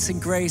grace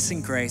and grace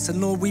and grace.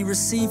 And Lord, we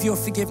receive Your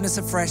forgiveness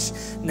afresh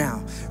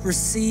now.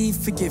 Receive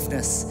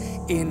forgiveness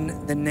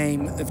in the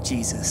name of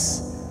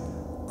Jesus.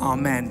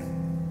 Amen.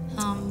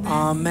 Amen.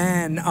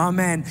 Amen.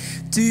 Amen.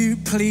 Do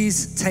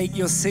please take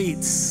your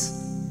seats.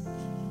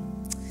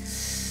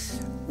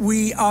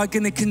 We are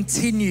going to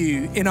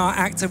continue in our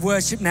act of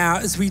worship now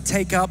as we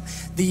take up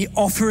the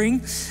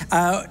offering.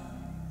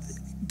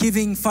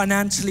 Giving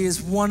financially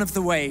is one of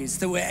the ways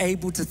that we're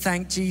able to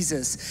thank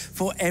Jesus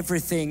for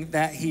everything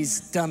that He's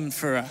done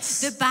for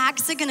us. The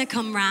bags are going to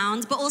come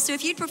round, but also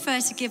if you'd prefer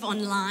to give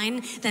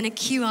online, then a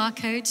QR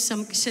code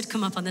should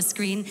come up on the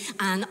screen,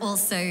 and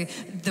also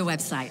the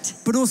website.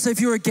 But also, if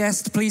you're a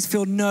guest, please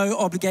feel no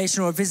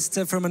obligation, or a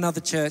visitor from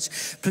another church,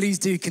 please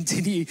do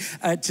continue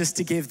just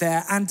to give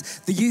there. And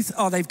the youth,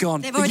 they've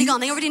gone. They've already gone.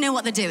 They already know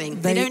what they're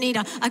doing. They don't need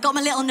I got my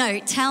little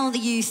note. Tell the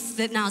youth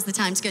that now's the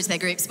time to go to their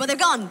groups. But they've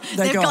gone.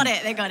 They've got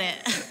it. They've got it.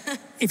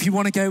 If you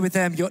want to go with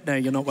them, you're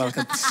not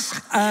welcome.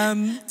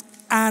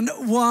 And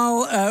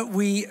while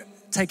we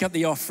take up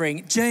the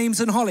offering,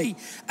 James and Holly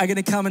are going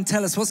to come and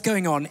tell us what's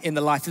going on in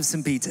the life of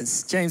St.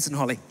 Peter's. James and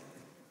Holly.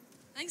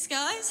 Thanks,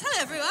 guys. Hello,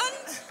 everyone.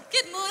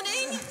 Good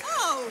morning.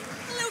 Oh,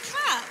 a little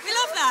clap. We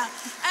love that.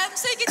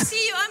 So good to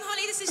see you. I'm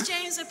Holly. This is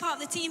James. We're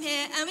part of the team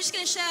here. And we're just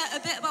going to share a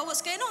bit about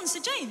what's going on. So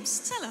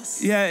James, tell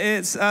us. Yeah,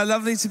 it's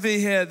lovely to be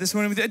here this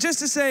morning with you. Just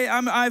to say,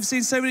 I've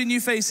seen so many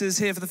new faces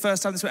here for the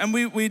first time this week, and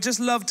we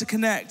just love to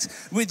connect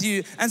with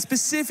you and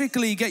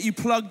specifically get you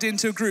plugged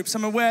into a group. So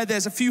I'm aware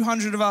there's a few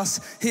hundred of us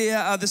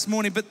here this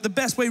morning, but the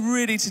best way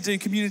really to do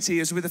community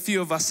is with a few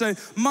of us. So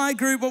my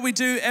group, what we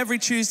do every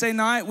Tuesday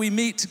night, we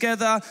meet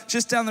together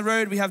just down the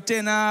road. We have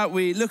dinner,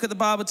 we look at the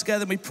Bible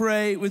together, and we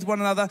pray with one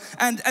another.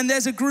 And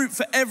there's a group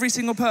for every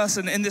single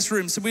person in this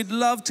room. So we'd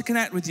love to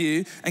connect with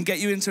you and get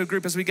you into a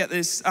group as we get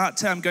this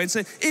term going.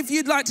 So if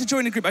you'd like to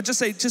join a group, I'd just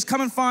say, just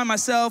come and find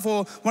myself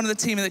or one of the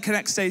team at the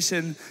Connect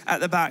station at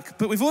the back.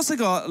 But we've also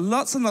got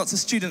lots and lots of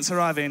students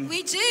arriving.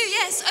 We do,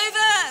 yes.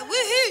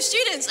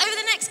 Students. Over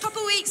the next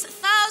couple of weeks,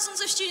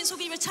 thousands of students will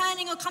be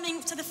returning or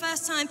coming to the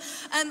first time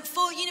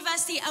for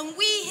university. And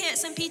we here at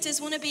St.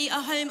 Peter's want to be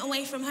a home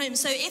away from home.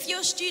 So if you're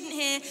a student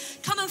here,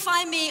 come and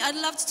find me. I'd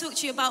love to talk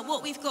to you about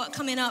what we've got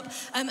coming up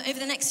over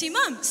the next few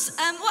months.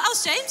 What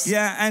else, James?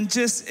 Yeah, and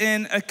just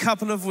in a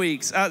couple of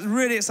weeks,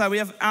 really excited, we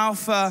have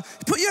Alpha.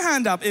 Put your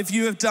hand up if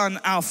you have done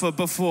Alpha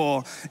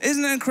before.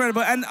 Isn't it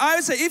incredible? And I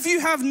would say, if you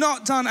have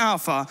not done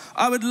Alpha,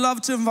 I would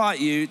love to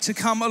invite you to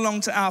come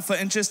along to Alpha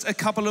in just a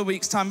couple of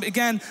weeks' time.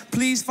 Again,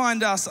 please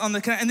find us on the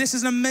Connect. And this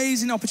is an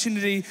amazing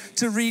opportunity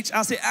to reach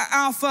us.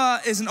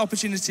 Alpha is an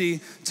opportunity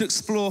to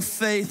explore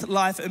faith,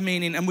 life, and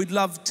meaning. And we'd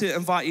love to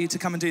invite you to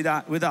come and do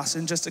that with us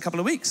in just a couple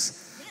of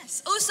weeks.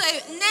 Also,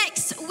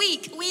 next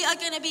week, we are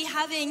going to be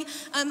having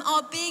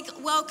our big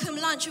welcome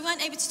lunch. We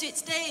weren't able to do it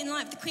today in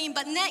light of the Queen,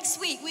 but next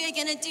week, we are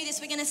going to do this.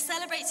 We're going to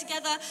celebrate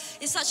together.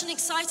 It's such an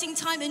exciting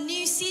time, a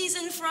new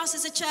season for us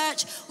as a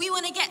church. We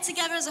want to get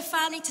together as a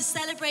family to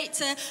celebrate,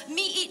 to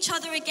meet each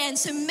other again.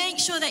 So make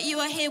sure that you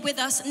are here with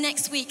us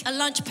next week, a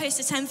lunch post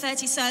at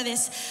 10:30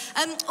 service.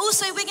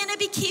 Also, we're going to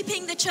be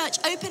keeping the church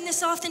open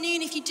this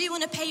afternoon. If you do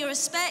want to pay your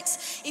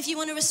respects, if you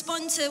want to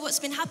respond to what's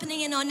been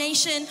happening in our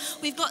nation,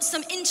 we've got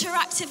some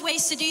interactive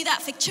ways to do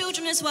that for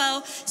children as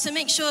well, so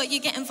make sure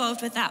you get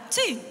involved with that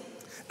too.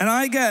 And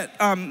I get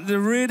the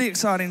really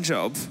exciting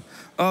job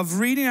of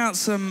reading out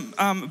some,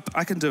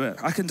 I can do it,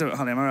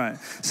 honey, am I right?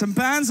 Some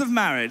banns of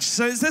marriage.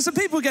 So there's some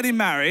people getting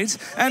married,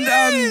 and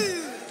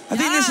I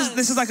think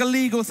this is like a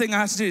legal thing I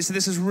have to do, so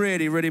this is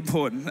really, really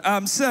important.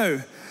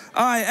 So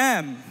I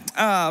am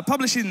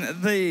publishing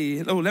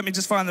let me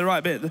just find the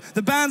right bit.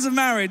 The banns of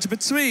marriage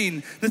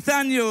between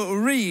Nathaniel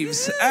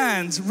Reeves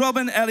and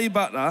Robin Ellie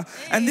Butler.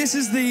 And this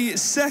is the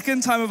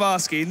second time of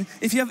asking,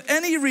 if you have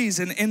any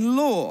reason in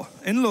law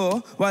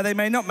why they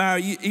may not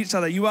marry each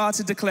other, you are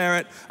to declare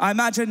it. I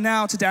imagine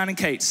now to Dan and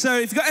Kate. So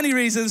if you've got any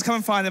reasons, come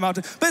and find them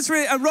after. But it's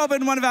really,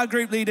 Robin, one of our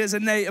group leaders,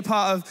 and Nate, a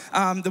part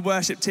of the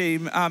worship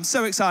team.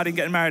 So exciting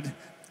getting married,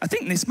 I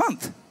think this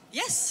month.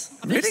 Yes,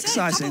 really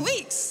exciting. A couple of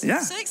weeks. Yeah.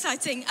 So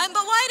exciting. But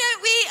why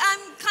don't we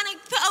kind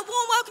of put a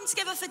warm welcome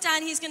together for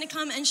Dan? He's going to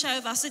come and share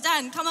with us. So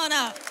Dan, come on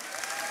up.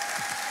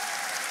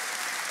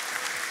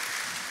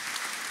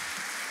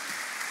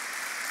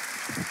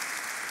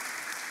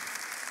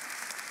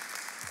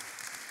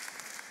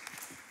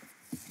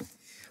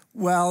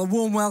 Well, a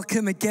warm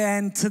welcome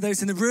again to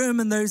those in the room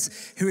and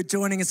those who are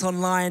joining us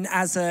online.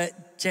 As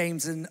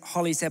James and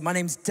Holly said, my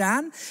name's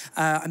Dan.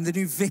 I'm the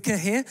new vicar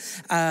here.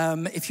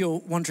 If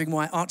you're wondering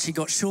why Archie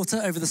got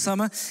shorter over the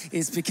summer,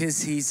 is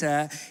because he's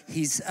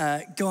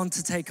gone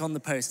to take on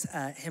the post.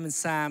 Him and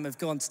Sam have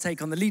gone to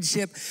take on the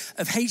leadership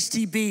of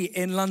HTB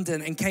in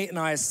London, and Kate and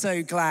I are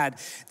so glad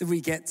that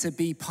we get to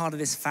be part of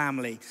this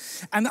family.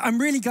 And I'm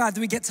really glad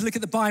that we get to look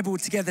at the Bible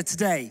together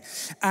today.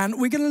 And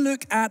we're going to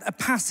look at a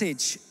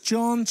passage,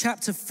 John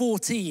chapter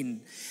 14,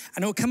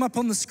 and it will come up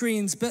on the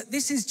screens, but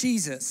this is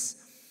Jesus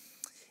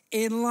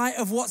in light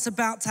of what's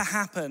about to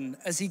happen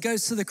as he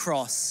goes to the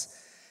cross,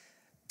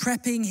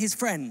 prepping his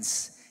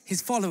friends,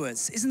 his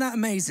followers. Isn't that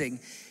amazing?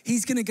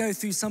 He's going to go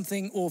through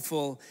something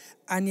awful,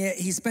 and yet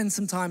he spends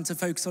some time to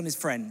focus on his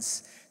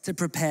friends, to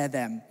prepare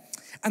them.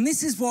 And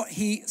this is what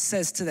he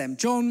says to them.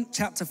 John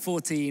chapter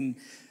 14,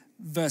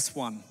 verse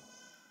 1.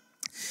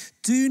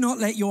 Do not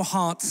let your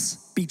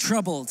hearts be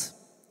troubled.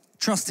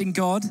 Trust in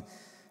God.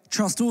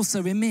 Trust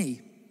also in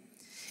me.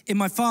 In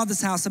my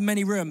Father's house are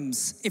many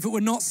rooms. If it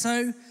were not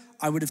so,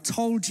 I would have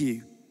told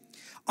you.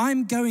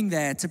 I'm going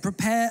there to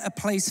prepare a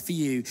place for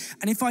you.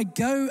 And if I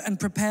go and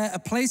prepare a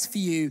place for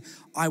you,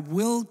 I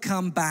will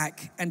come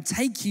back and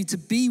take you to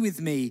be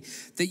with me,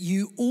 that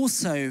you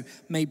also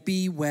may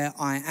be where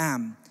I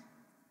am.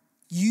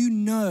 You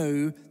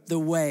know the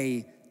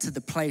way to the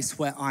place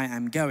where I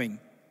am going.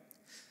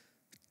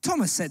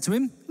 Thomas said to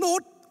him,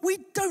 Lord, we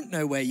don't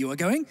know where you are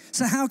going,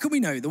 so how can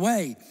we know the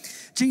way?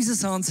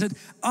 Jesus answered,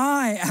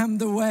 I am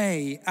the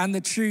way and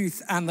the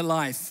truth and the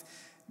life.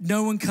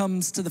 No one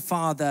comes to the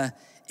Father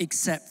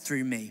except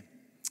through me.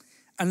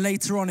 And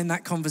later on in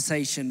that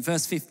conversation,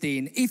 verse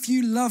 15, if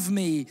you love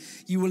me,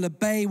 you will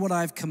obey what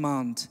I've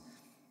commanded.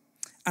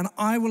 And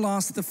I will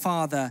ask the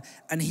Father,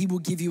 and he will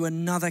give you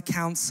another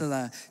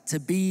counselor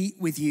to be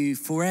with you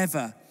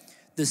forever,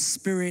 the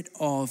Spirit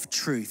of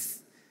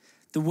truth.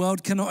 The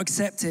world cannot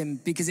accept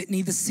him because it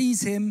neither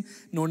sees him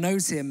nor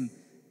knows him,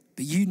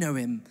 but you know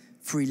him,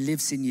 for he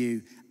lives in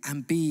you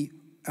and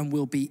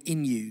will be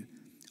in you.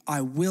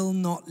 I will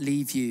not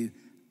leave you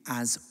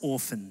as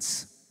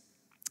orphans.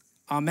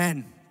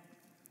 Amen.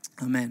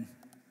 Amen.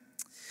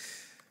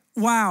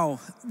 Wow,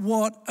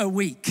 what a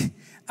week.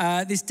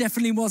 This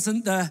definitely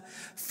wasn't the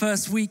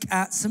first week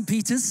at St.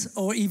 Peter's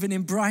or even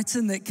in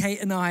Brighton that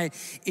Kate and I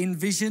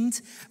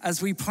envisioned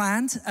as we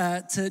planned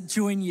to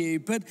join you.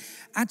 But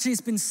actually,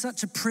 it's been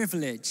such a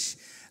privilege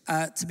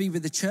to be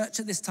with the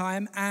church at this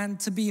time and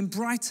to be in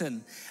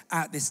Brighton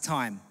at this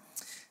time.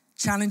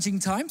 Challenging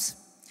times,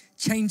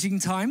 changing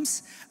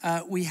times.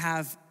 We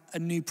have a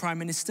new Prime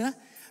Minister.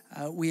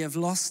 We have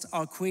lost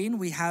our Queen.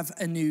 We have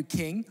a new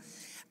King.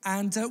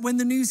 And when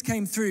the news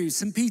came through,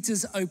 St.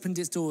 Peter's opened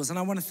its doors. And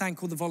I want to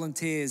thank all the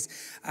volunteers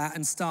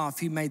and staff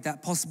who made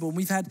that possible.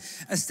 We've had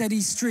a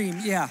steady stream,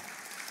 yeah.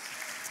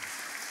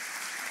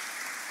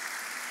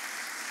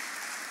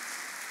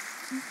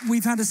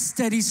 We've had a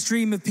steady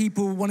stream of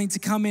people wanting to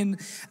come in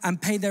and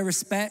pay their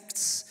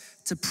respects,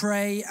 to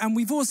pray. And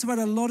we've also had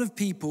a lot of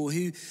people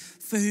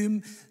for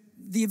whom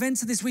the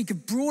events of this week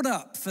have brought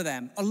up for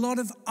them a lot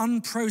of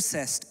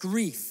unprocessed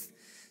grief,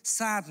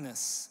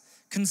 sadness,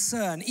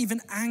 concern,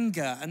 even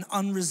anger and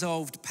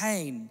unresolved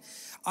pain.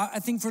 I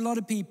think for a lot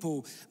of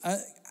people,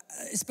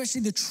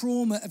 especially the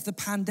trauma of the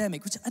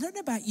pandemic, which I don't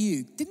know about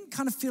you, didn't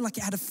kind of feel like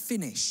it had a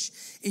finish.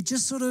 It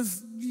just sort of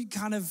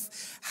kind of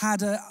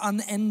had an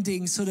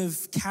unending sort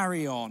of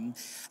carry on.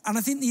 And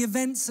I think the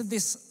events of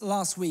this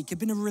last week have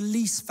been a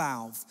release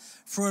valve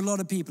for a lot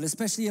of people,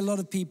 especially a lot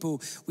of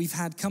people we've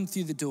had come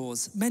through the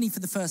doors, many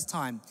for the first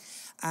time,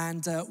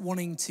 and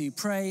wanting to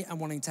pray and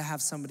wanting to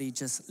have somebody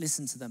just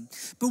listen to them.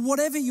 But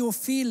whatever you're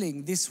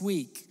feeling this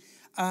week,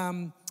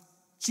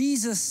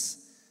 Jesus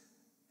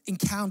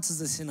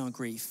encounters us in our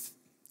grief,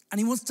 and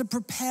he wants to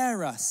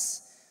prepare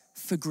us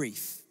for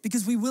grief,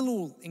 because we will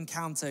all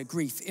encounter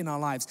grief in our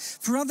lives.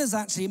 For others,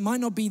 actually, it might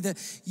not be that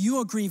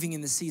you're grieving in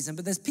the season,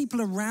 but there's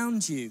people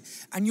around you,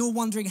 and you're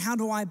wondering, how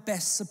do I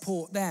best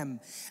support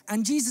them?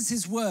 And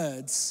Jesus'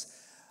 words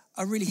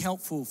are really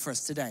helpful for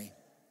us today.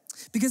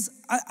 Because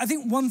I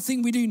think one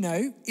thing we do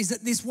know is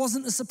that this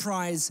wasn't a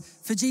surprise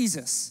for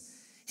Jesus.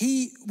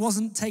 He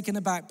wasn't taken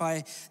aback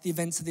by the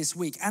events of this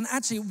week. And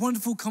actually, a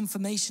wonderful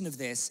confirmation of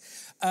this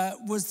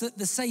was that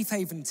the Safe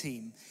Haven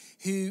team,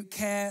 who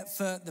care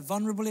for the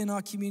vulnerable in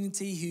our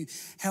community, who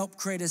help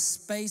create a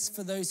space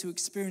for those who are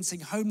experiencing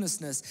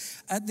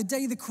homelessness. The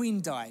day the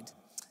Queen died,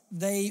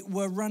 they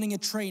were running a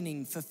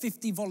training for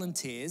 50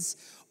 volunteers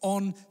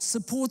on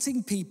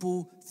supporting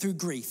people through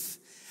grief.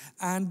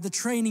 And the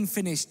training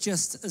finished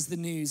just as the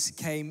news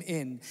came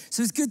in.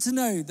 So it's good to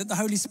know that the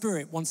Holy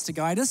Spirit wants to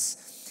guide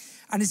us.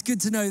 And it's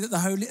good to know that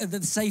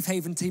the Safe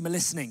Haven team are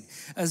listening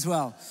as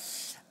well.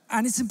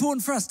 And it's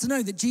important for us to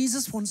know that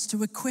Jesus wants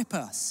to equip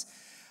us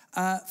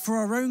for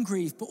our own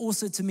grief, but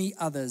also to meet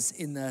others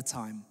in their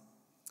time.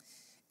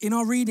 In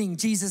our reading,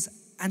 Jesus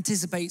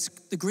anticipates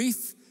the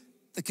grief,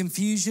 the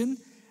confusion,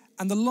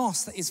 and the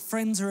loss that his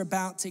friends are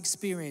about to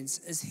experience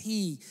as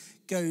he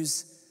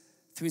goes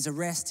through his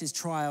arrest, his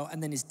trial,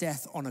 and then his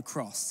death on a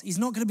cross. He's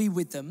not going to be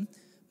with them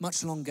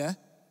much longer.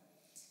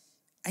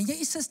 And yet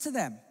he says to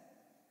them,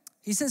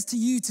 he says to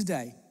you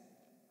today,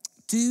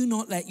 do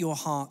not let your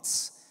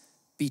hearts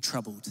be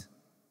troubled.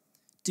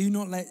 Do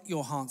not let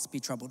your hearts be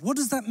troubled. What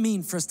does that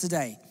mean for us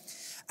today?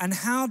 And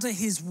how do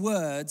his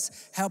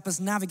words help us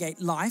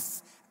navigate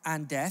life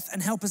and death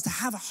and help us to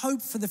have a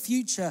hope for the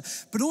future,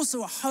 but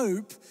also a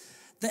hope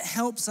that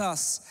helps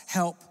us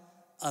help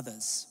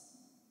others?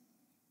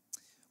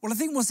 Well, I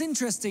think what's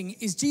interesting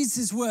is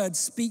Jesus' words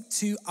speak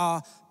to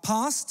our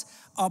past,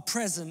 our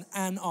present,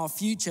 and our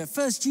future.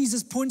 First,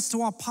 Jesus points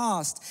to our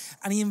past,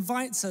 and he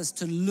invites us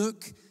to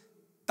look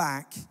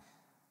back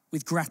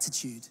with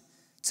gratitude.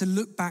 To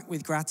look back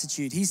with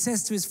gratitude. He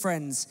says to his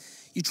friends,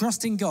 you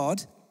trust in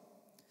God,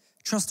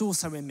 trust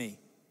also in me.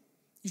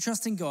 You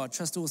trust in God,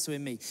 trust also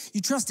in me.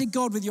 You trusted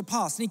God with your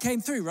past, and he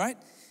came through, right?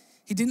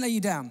 He didn't let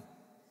you down.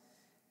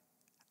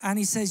 And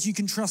he says, you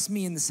can trust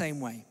me in the same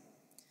way.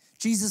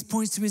 Jesus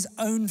points to his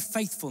own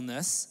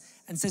faithfulness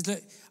and says,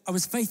 look, I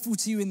was faithful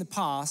to you in the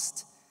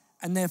past,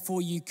 and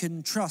therefore you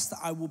can trust that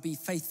I will be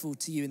faithful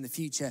to you in the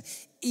future,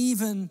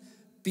 even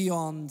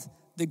beyond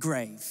the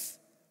grave.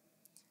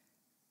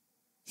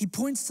 He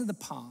points to the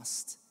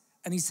past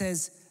and he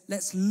says,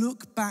 let's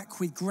look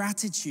back with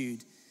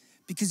gratitude,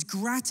 because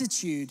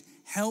gratitude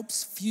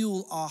helps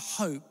fuel our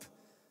hope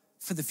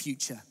for the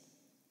future.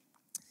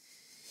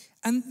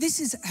 And this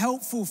is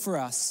helpful for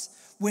us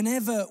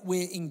whenever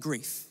we're in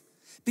grief.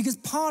 Because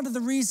part of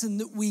the reason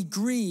that we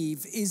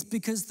grieve is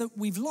because that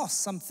we've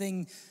lost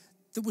something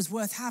that was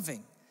worth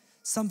having,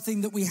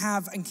 something that we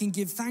have and can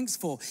give thanks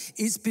for.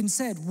 It's been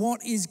said,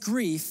 what is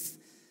grief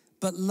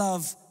but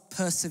love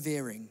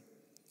persevering?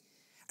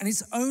 And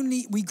it's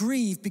only, we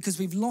grieve because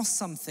we've lost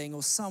something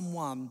or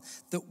someone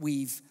that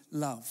we've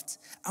loved.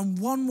 And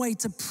one way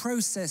to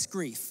process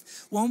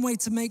grief, one way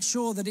to make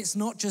sure that it's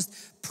not just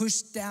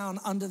pushed down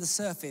under the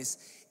surface,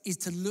 is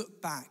to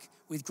look back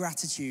with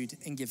gratitude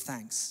and give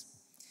thanks.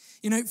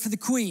 You know, for the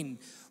Queen,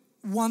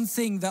 one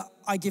thing that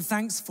I give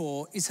thanks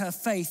for is her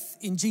faith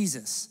in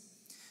Jesus.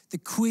 The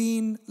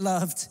Queen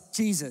loved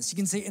Jesus. You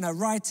can see it in her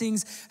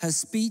writings, her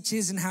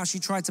speeches, and how she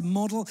tried to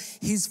model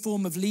his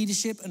form of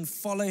leadership and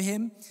follow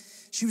him.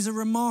 She was a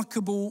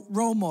remarkable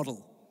role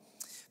model.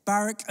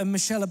 Barack and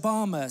Michelle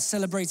Obama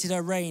celebrated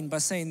her reign by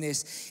saying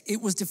this: it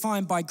was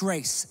defined by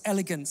grace,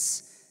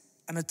 elegance,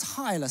 and a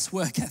tireless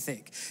work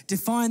ethic,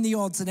 defying the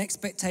odds and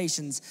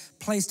expectations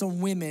placed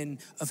on women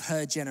of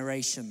her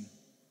generation.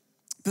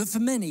 But for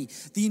many,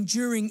 the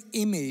enduring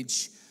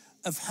image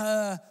of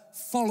her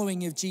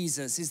following of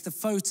Jesus is the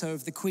photo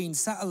of the Queen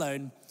sat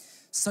alone,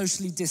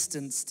 socially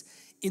distanced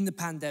in the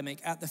pandemic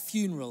at the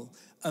funeral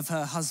of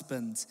her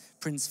husband,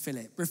 Prince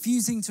Philip,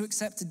 refusing to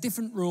accept a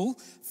different rule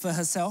for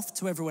herself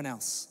to everyone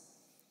else.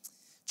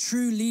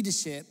 True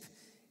leadership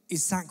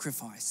is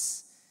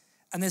sacrifice,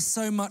 and there's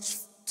so much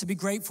to be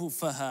grateful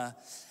for her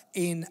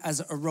in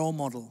as a role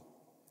model.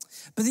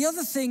 But the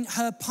other thing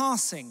her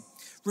passing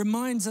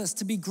reminds us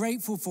to be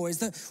grateful for is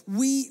that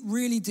we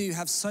really do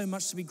have so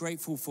much to be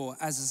grateful for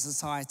as a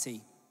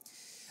society.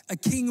 A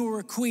king or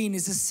a queen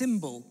is a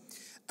symbol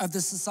of the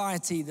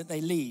society that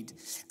they lead.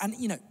 And,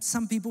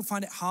 some people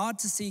find it hard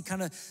to see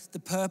kind of the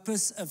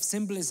purpose of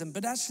symbolism,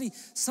 but actually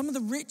some of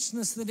the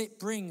richness that it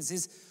brings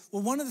is,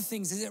 well, one of the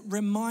things is it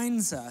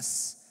reminds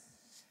us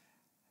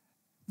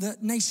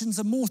that nations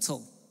are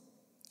mortal,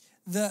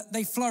 that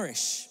they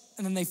flourish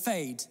and then they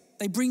fade.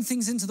 They bring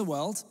things into the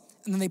world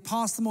and then they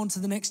pass them on to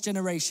the next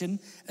generation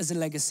as a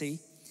legacy,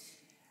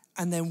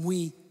 and then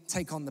we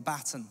take on the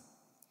baton.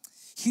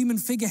 Human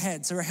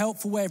figureheads are a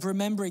helpful way of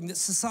remembering that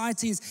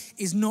society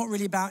is not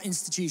really about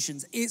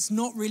institutions. It's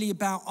not really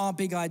about our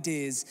big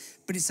ideas,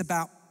 but it's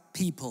about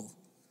people.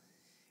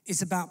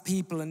 It's about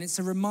people, and it's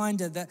a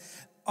reminder that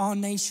our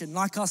nation,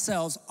 like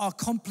ourselves, are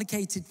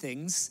complicated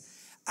things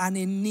and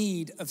in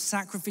need of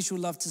sacrificial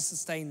love to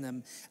sustain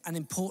them, and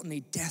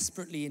importantly,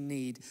 desperately in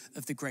need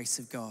of the grace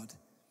of God.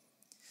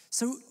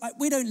 So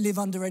we don't live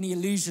under any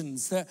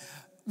illusions that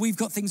we've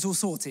got things all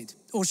sorted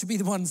or should be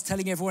the ones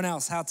telling everyone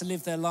else how to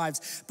live their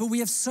lives. But we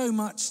have so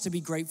much to be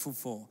grateful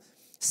for.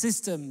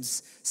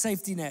 Systems,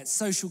 safety nets,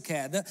 social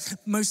care that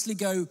mostly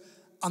go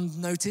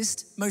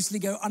unnoticed, mostly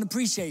go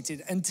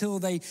unappreciated until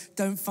they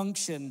don't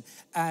function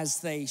as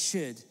they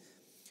should.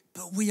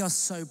 But we are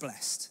so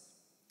blessed.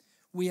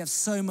 We have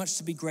so much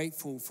to be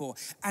grateful for.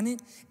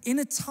 And in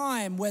a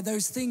time where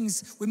those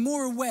things, we're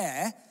more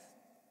aware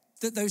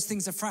that those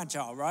things are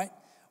fragile, right?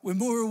 We're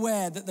more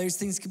aware that those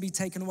things can be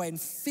taken away, and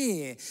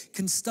fear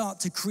can start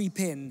to creep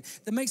in.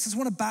 That makes us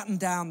want to batten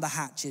down the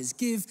hatches,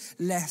 give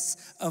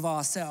less of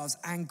ourselves,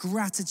 and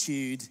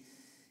gratitude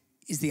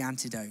is the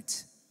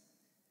antidote.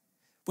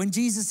 When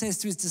Jesus says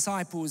to his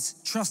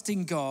disciples, trust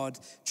in God,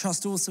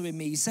 trust also in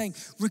me, he's saying,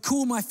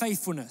 recall my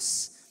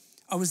faithfulness.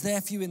 I was there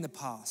for you in the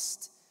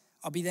past.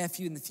 I'll be there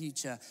for you in the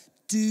future.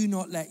 Do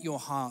not let your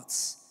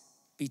hearts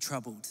be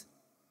troubled.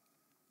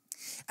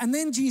 And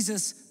then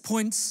Jesus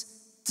points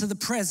to the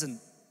present.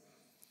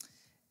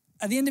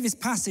 At the end of his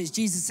passage,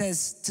 Jesus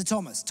says to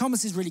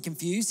Thomas is really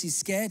confused, he's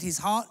scared, his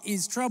heart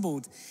is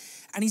troubled.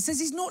 And he says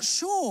he's not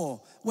sure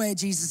where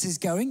Jesus is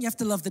going. You have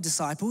to love the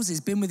disciples.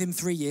 He's been with him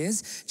 3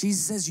 years.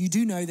 Jesus says, you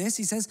do know this.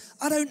 He says,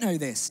 I don't know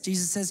this.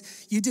 Jesus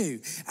says, you do.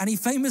 And he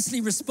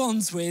famously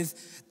responds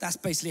with, that's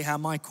basically how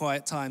my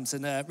quiet times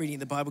and reading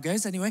the Bible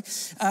goes anyway.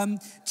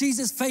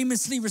 Jesus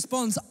famously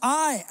responds,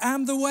 I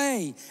am the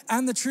way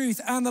and the truth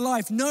and the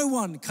life. No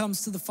one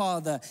comes to the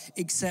Father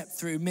except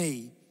through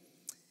me.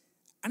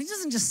 And he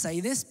doesn't just say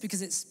this because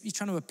he's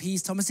trying to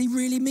appease Thomas. He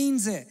really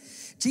means it.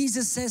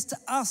 Jesus says to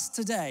us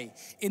today,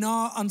 in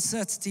our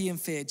uncertainty and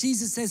fear,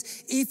 Jesus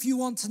says, if you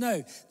want to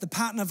know the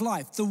pattern of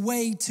life, the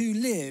way to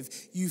live,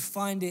 you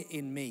find it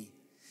in me.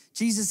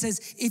 Jesus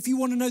says, if you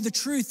want to know the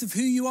truth of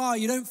who you are,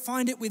 you don't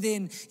find it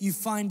within, you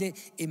find it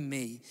in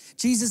me.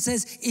 Jesus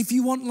says, if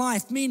you want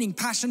life, meaning,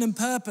 passion and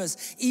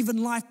purpose,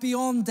 even life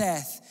beyond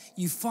death,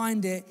 you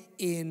find it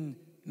in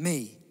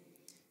me.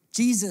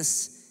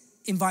 Jesus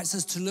invites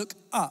us to look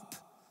up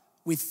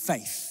with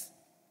faith,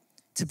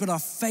 to put our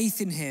faith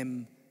in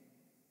him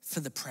for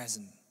the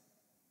present.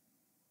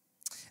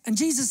 And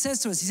Jesus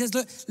says to us, he says,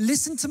 look,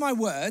 listen to my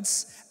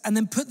words and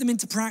then put them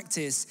into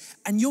practice,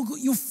 and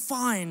you'll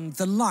find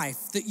the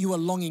life that you are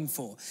longing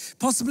for.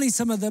 Possibly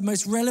some of the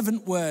most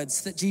relevant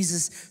words that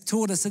Jesus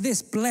taught us are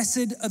this: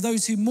 blessed are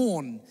those who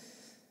mourn,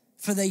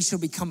 for they shall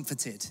be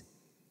comforted.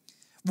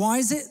 Why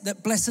is it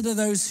that blessed are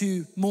those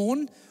who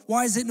mourn?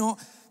 Why is it not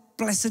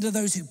blessed are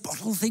those who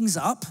bottle things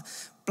up?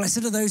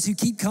 Blessed are those who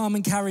keep calm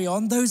and carry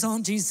on. Those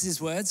aren't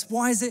Jesus' words.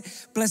 Why is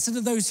it blessed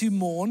are those who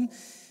mourn?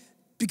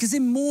 Because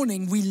in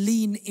mourning, we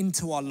lean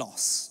into our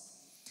loss.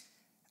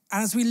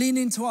 And as we lean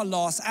into our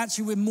loss,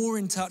 actually we're more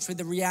in touch with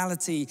the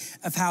reality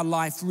of how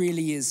life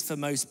really is for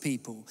most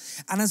people.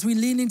 And as we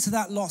lean into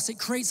that loss, it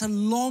creates a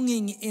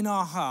longing in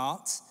our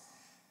heart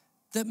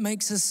that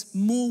makes us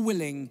more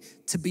willing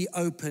to be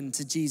open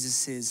to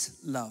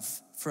Jesus' love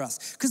for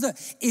us. Because look,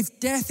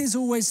 if death is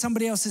always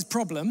somebody else's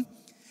problem,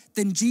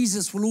 then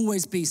Jesus will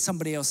always be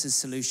somebody else's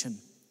solution.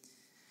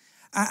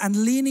 And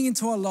leaning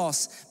into our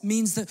loss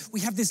means that we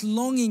have this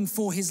longing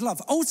for his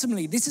love.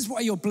 Ultimately, this is why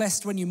you're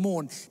blessed when you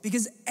mourn,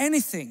 because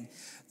anything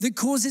that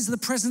causes the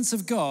presence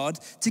of God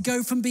to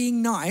go from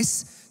being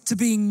nice to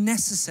being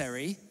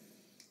necessary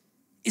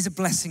is a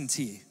blessing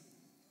to you.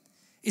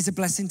 Is a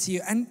blessing to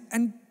you.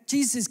 And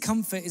Jesus'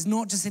 comfort is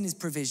not just in his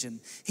provision.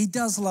 He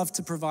does love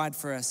to provide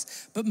for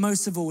us, but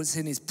most of all, it's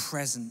in his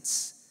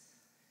presence.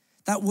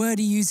 That word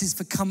he uses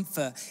for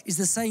comfort is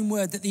the same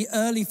word that the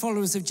early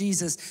followers of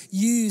Jesus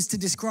used to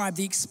describe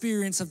the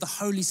experience of the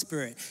Holy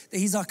Spirit, that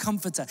he's our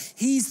comforter.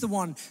 He's the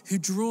one who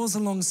draws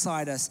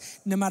alongside us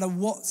no matter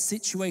what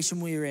situation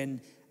we're in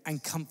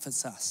and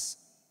comforts us.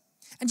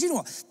 And do you know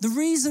what? The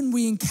reason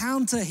we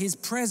encounter his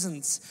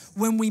presence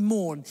when we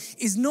mourn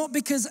is not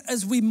because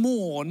as we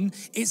mourn,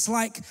 it's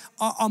like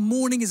our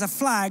mourning is a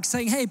flag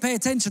saying, hey, pay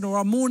attention, or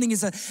our mourning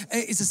is a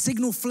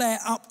signal flare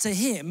up to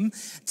him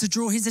to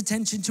draw his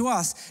attention to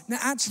us. Now,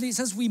 actually, it's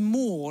as we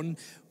mourn,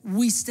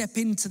 we step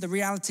into the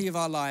reality of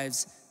our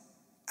lives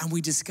and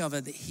we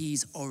discover that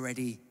he's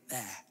already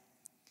there.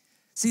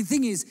 See, the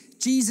thing is,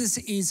 Jesus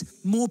is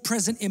more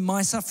present in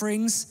my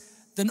sufferings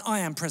than I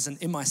am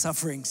present in my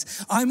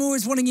sufferings. I'm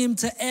always wanting him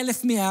to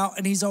airlift me out,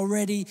 and he's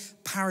already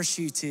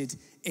parachuted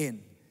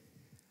in.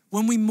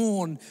 When we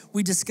mourn,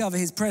 we discover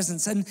his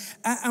presence.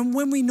 And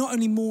when we not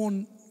only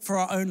mourn for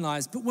our own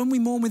lives, but when we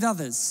mourn with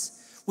others,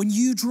 when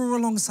you draw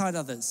alongside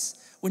others,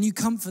 when you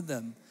comfort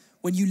them,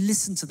 when you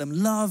listen to them,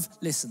 love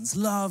listens,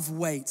 love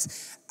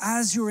waits.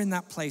 As you're in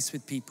that place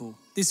with people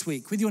this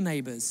week, with your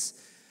neighbors,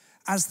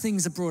 as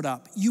things are brought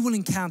up, you will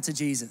encounter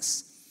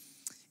Jesus.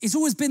 It's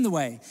always been the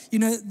way. You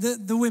know,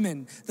 the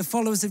women, the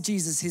followers of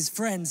Jesus, his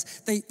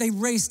friends, they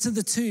race to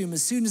the tomb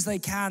as soon as they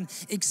can,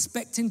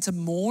 expecting to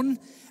mourn,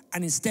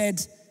 and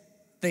instead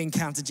they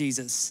encounter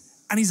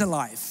Jesus, and he's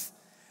alive.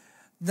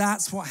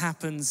 That's what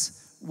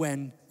happens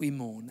when we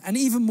mourn. And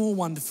even more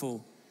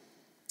wonderful,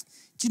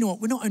 do you know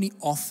what? We're not only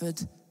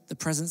offered the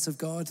presence of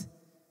God,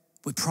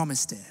 we're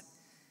promised it.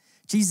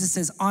 Jesus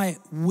says, I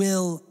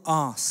will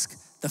ask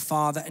the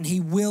Father, and he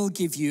will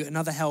give you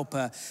another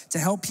helper to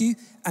help you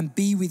and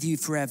be with you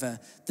forever,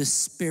 the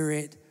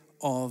Spirit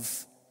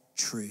of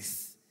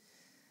truth.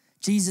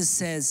 Jesus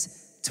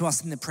says to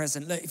us in the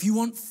present, look, if you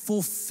want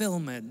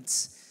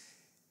fulfillment,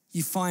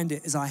 you find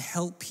it as I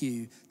help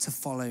you to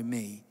follow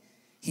me.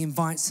 He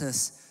invites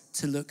us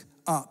to look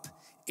up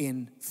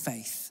in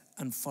faith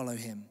and follow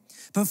him.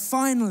 But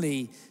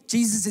finally,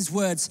 Jesus'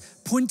 words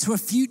point to a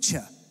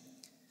future,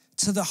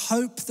 to the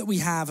hope that we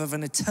have of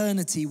an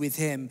eternity with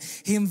him.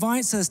 He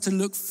invites us to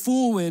look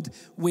forward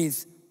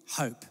with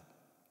hope.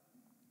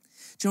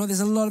 Do you know what? There's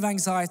a lot of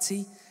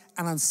anxiety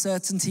and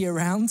uncertainty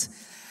around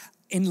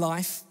in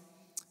life.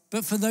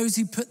 But for those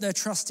who put their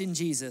trust in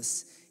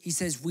Jesus, he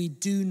says, we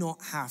do not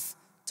have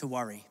to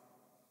worry.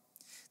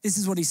 This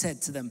is what he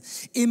said to them.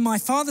 In my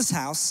Father's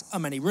house are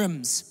many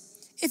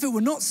rooms. If it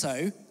were not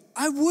so,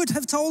 I would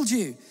have told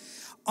you.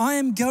 I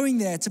am going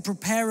there to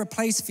prepare a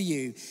place for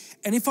you.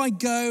 And if I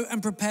go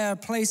and prepare a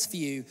place for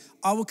you,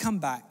 I will come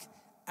back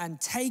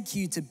and take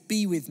you to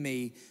be with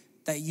me,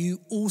 that you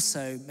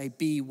also may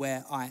be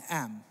where I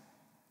am.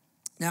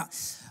 Now,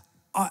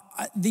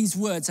 these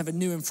words have a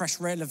new and fresh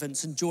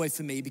relevance and joy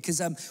for me because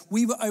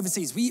we were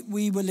overseas.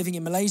 We were living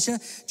in Malaysia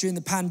during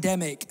the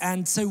pandemic.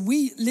 And so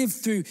we lived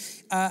through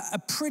a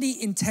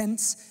pretty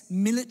intense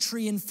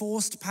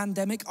military-enforced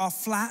pandemic. Our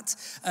flat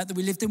that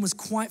we lived in was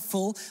quite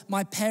full.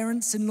 My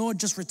parents-in-law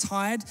just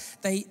retired.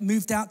 They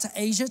moved out to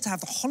Asia to have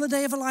the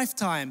holiday of a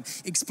lifetime,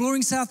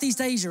 exploring Southeast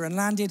Asia, and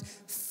landed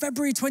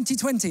February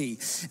 2020.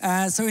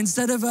 So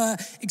instead of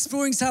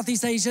exploring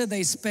Southeast Asia,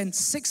 they spent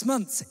 6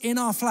 months in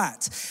our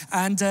flat.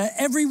 And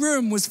every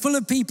room was full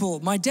of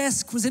people. My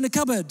desk was in a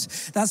cupboard.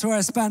 That's where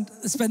I spent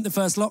the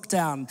first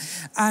lockdown.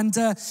 And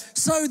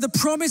so the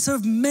promise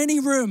of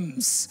many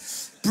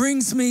rooms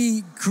brings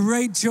me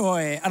great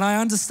joy, and I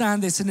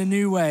understand this in a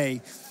new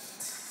way.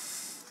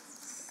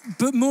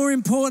 But more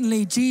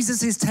importantly,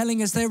 Jesus is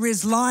telling us there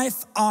is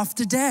life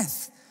after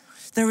death.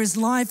 There is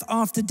life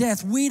after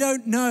death. We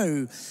don't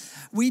know.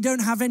 We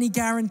don't have any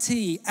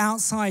guarantee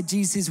outside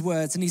Jesus'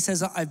 words. And he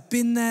says, I've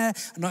been there.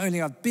 And not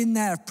only I've been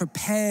there, I've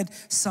prepared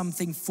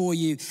something for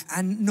you.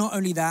 And not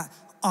only that,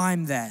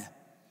 I'm there.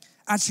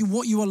 Actually,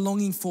 what you are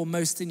longing for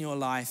most in your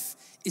life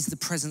is the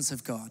presence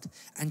of God.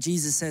 And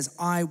Jesus says,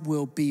 I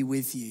will be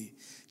with you.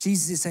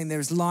 Jesus is saying there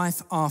is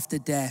life after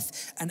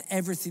death, and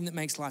everything that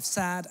makes life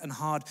sad and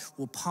hard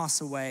will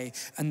pass away,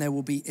 and there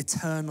will be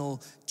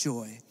eternal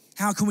joy.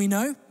 How can we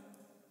know?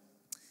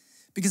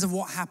 Because of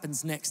what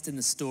happens next in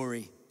the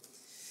story.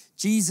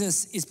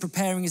 Jesus is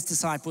preparing his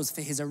disciples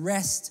for his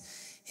arrest,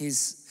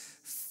 his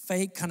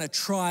fake kind of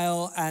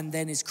trial, and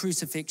then his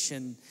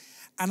crucifixion.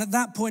 And at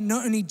that point,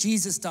 not only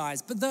Jesus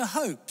dies, but their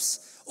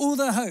hopes, all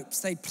their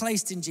hopes they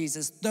placed in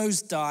Jesus,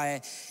 those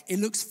die. It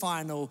looks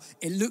final,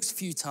 it looks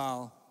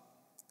futile,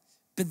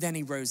 but then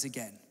he rose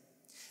again.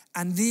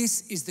 And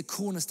this is the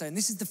cornerstone.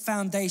 This is the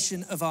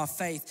foundation of our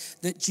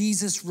faith, that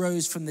Jesus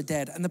rose from the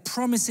dead. And the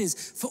promise is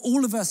for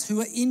all of us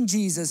who are in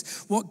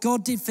Jesus, what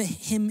God did for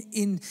him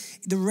in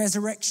the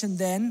resurrection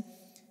then,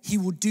 he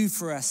will do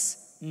for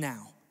us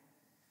now.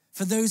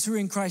 For those who are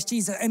in Christ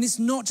Jesus. And it's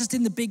not just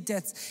in the big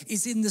deaths,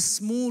 it's in the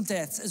small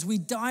deaths. As we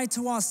die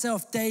to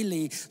ourselves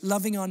daily,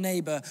 loving our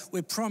neighbor,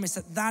 we're promised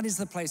that that is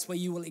the place where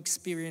you will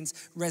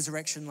experience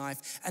resurrection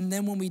life. And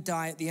then when we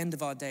die at the end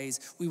of our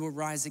days, we will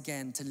rise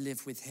again to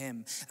live with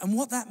him. And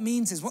what that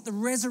means is, what the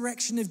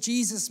resurrection of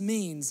Jesus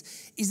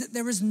means, is that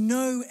there is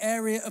no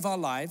area of our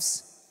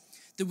lives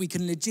that we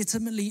can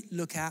legitimately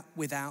look at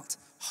without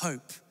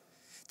hope.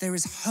 There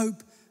is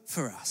hope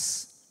for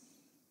us.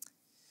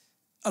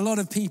 A lot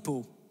of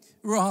people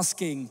were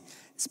asking,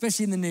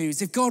 especially in the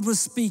news, if God was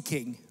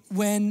speaking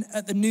when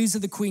at the news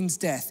of the Queen's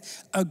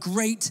death, a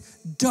great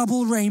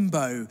double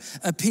rainbow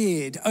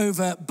appeared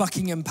over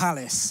Buckingham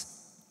Palace.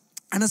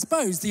 And I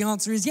suppose the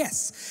answer is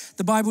yes.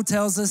 The Bible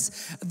tells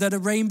us that a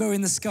rainbow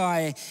in the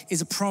sky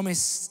is a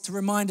promise to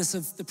remind us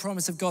of the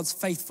promise of God's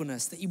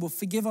faithfulness, that he will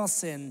forgive our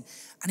sin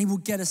and he will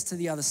get us to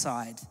the other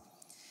side.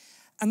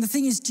 And the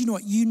thing is, do you know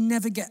what? You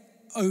never get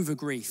over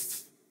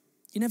grief.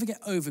 You never get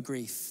over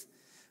grief,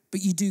 but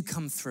you do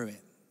come through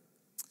it.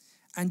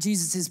 And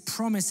Jesus'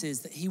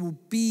 promises that he will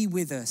be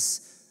with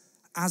us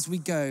as we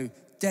go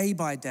day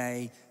by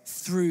day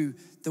through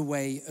the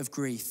way of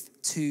grief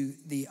to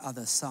the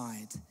other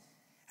side.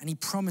 And he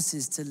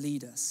promises to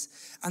lead us.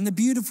 And the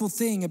beautiful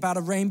thing about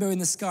a rainbow in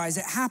the sky is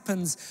it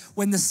happens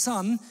when the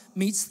sun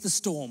meets the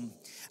storm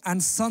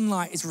and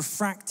sunlight is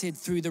refracted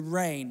through the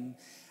rain.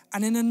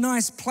 And in a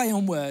nice play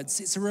on words,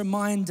 it's a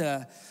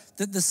reminder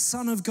that the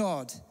Son of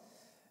God,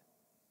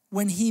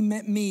 when he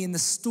met me in the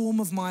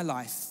storm of my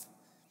life,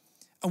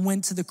 and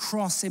went to the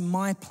cross in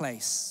my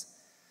place,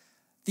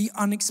 the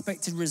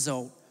unexpected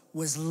result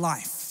was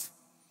life.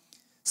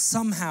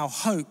 Somehow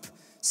hope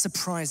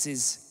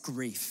surprises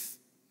grief.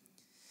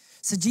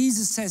 So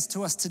Jesus says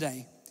to us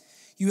today,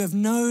 you have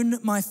known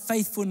my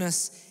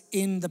faithfulness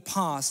in the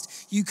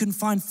past. You can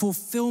find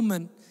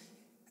fulfillment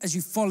as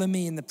you follow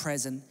me in the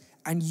present,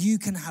 and you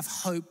can have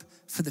hope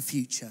for the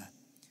future.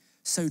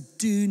 So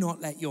do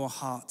not let your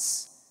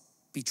hearts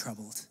be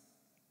troubled.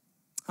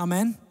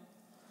 Amen?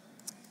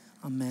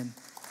 Amen.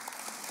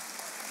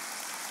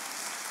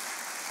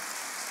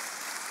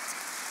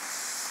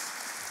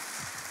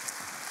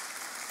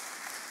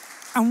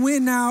 And we're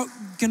now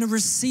going to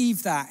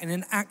receive that in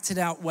an acted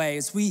out way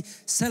as we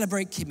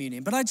celebrate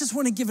communion. But I just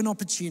want to give an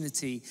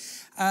opportunity.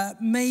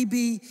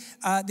 Maybe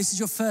this is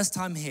your first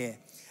time here.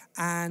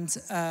 And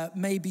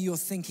maybe you're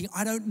thinking,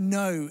 I don't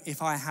know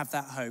if I have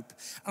that hope.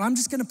 And I'm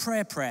just going to pray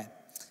a prayer.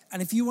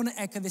 And if you want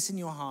to echo this in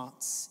your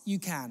hearts, you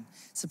can.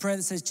 It's a prayer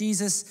that says,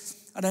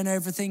 Jesus, I don't know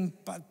everything,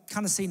 but I've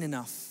kind of seen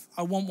enough.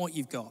 I want what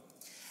you've got.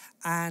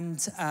 And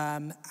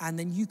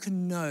then you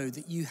can know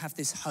that you have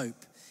this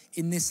hope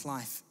in this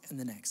life and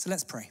the next. So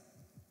let's pray.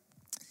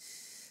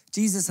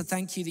 Jesus, I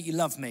thank you that you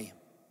love me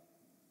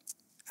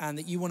and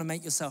that you want to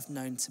make yourself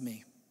known to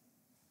me.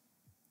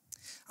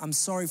 I'm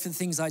sorry for the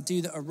things I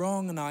do that are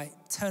wrong and I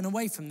turn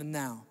away from them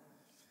now.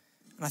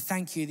 And I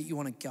thank you that you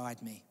want to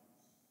guide me.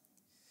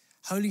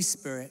 Holy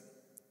Spirit,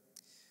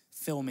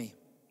 fill me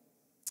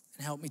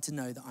and help me to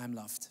know that I am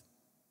loved.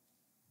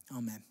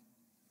 Amen.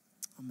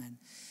 Amen.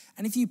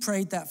 And if you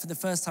prayed that for the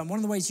first time, one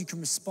of the ways you can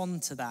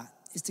respond to that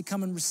is to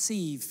come and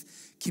receive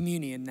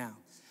communion now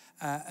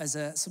as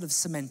a sort of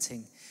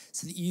cementing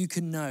so that you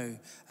can know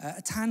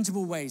a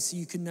tangible way, so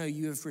you can know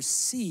you have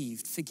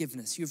received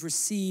forgiveness, you have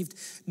received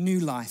new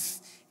life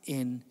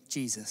in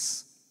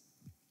Jesus.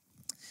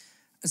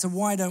 And so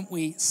why don't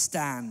we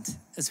stand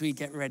as we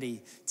get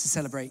ready to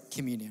celebrate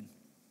communion?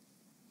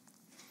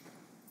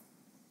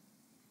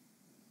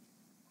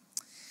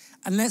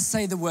 And let's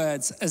say the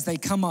words as they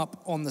come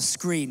up on the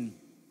screen.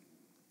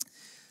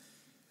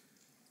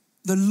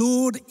 The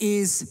Lord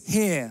is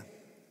here.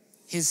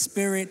 His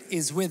Spirit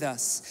is with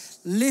us.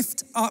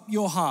 Lift up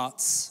your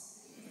hearts.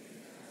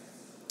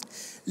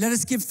 Let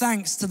us give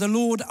thanks to the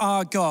Lord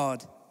our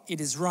God.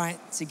 It is right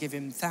to give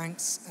him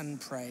thanks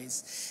and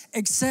praise.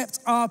 Accept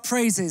our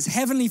praises,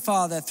 Heavenly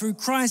Father, through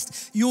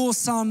Christ, your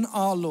Son,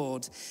 our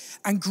Lord,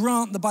 and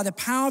grant that by the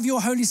power of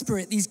your Holy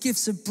Spirit, these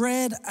gifts of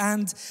bread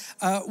and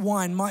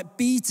wine might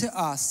be to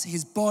us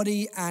his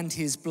body and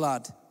his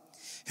blood,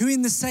 who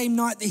in the same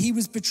night that he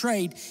was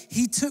betrayed,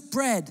 he took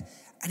bread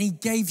and he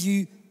gave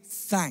you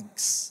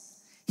thanks.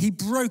 He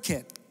broke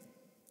it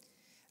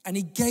and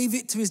he gave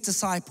it to his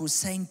disciples,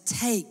 saying,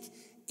 take,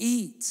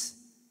 eat.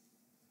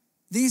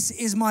 This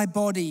is my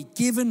body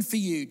given for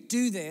you.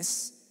 Do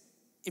this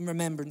in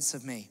remembrance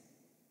of me.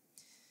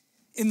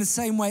 In the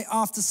same way,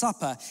 after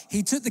supper,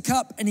 he took the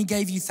cup and he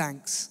gave you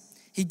thanks.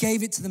 He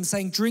gave it to them,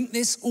 saying, drink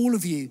this, all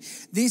of you.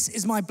 This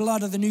is my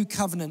blood of the new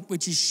covenant,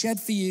 which is shed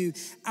for you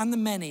and the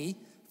many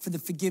for the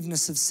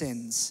forgiveness of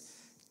sins.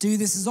 Do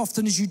this as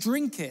often as you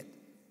drink it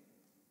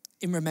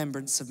in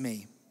remembrance of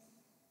me.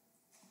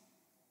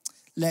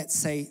 Let's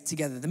say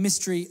together the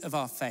mystery of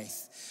our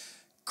faith.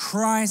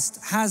 Christ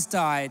has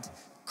died.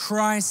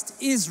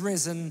 Christ is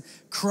risen.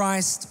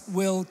 Christ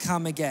will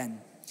come again.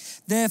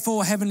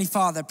 Therefore, Heavenly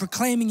Father,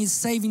 proclaiming his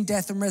saving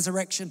death and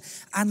resurrection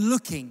and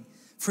looking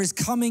for his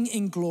coming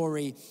in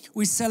glory,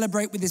 we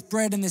celebrate with this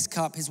bread and this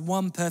cup his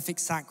one perfect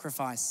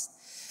sacrifice.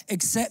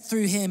 except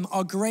through him,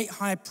 our great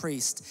high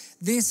priest.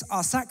 This,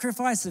 our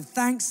sacrifice of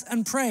thanks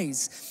and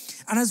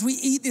praise. And as we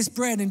eat this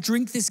bread and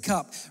drink this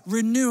cup,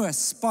 renew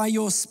us by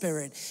your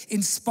Spirit,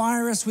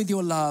 inspire us with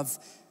your love,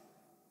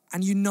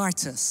 and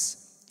unite us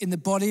in the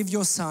body of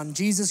your Son,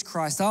 Jesus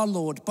Christ, our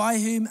Lord, by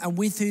whom and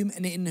with whom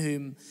and in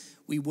whom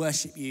we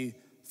worship you,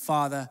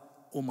 Father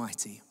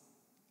Almighty.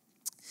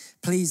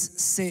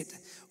 Please sit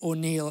or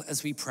kneel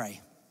as we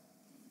pray.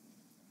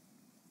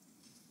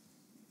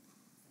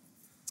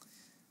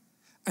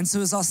 And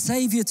so as our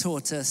Savior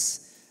taught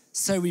us,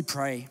 so we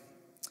pray.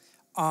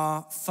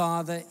 Our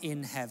Father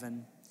in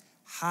heaven,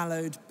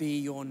 hallowed be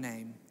your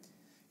name.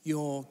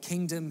 Your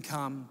kingdom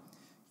come,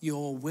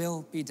 your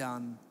will be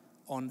done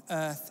on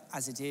earth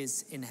as it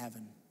is in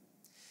heaven.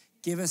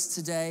 Give us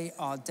today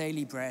our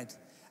daily bread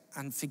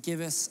and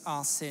forgive us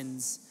our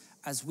sins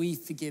as we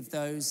forgive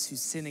those who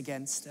sin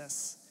against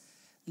us.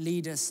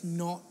 Lead us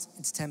not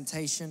into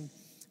temptation,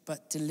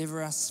 but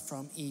deliver us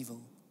from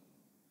evil.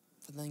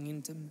 For the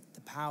kingdom,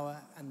 the power,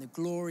 and the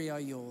glory are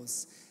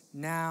yours,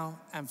 now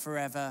and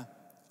forever.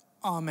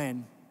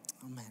 Amen.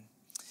 Amen.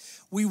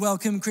 We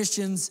welcome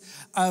Christians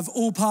of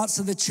all parts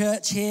of the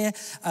church here.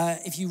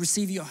 If you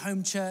receive your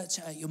home church,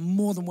 you're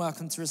more than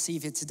welcome to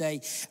receive here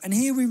today. And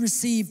here we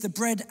receive the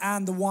bread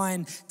and the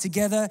wine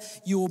together.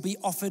 You will be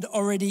offered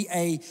already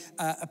a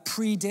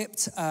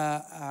pre-dipped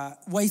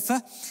wafer.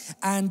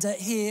 And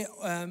here,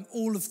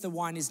 all of the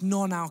wine is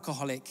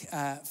non-alcoholic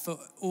for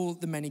all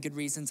the many good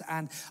reasons.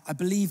 And I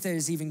believe there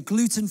is even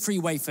gluten-free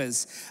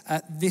wafers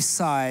this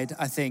side,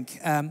 I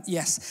think.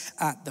 Yes,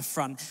 at the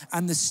front.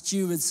 And the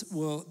stewards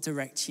will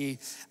direct you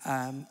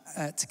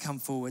to come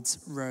forwards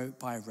row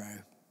by row.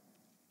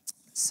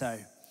 So,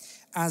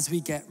 as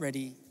we get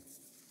ready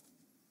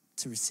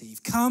to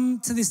receive, come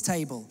to this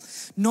table,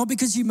 not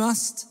because you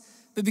must,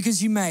 but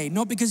because you may,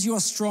 not because you are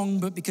strong,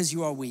 but because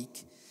you are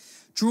weak.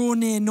 Draw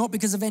near, not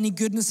because of any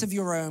goodness of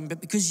your own, but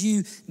because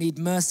you need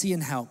mercy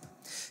and help.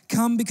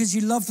 Come because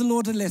you love the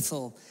Lord a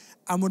little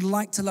and would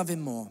like to love him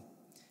more.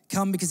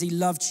 Come because he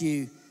loved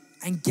you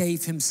and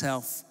gave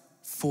himself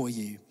for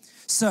you.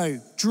 So,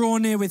 draw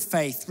near with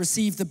faith,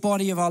 receive the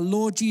body of our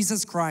Lord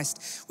Jesus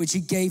Christ, which he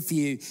gave for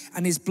you,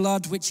 and his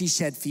blood which he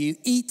shed for you.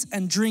 Eat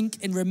and drink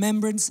in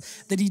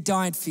remembrance that he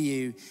died for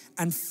you,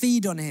 and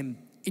feed on him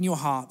in your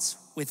hearts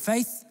with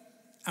faith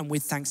and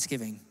with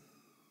thanksgiving.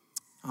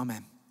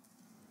 Amen.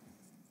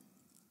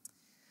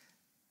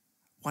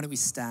 Why don't we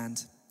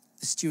stand?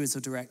 The stewards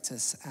will direct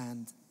us,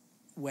 and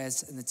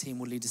Wes and the team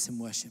will lead us in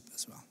worship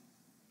as well.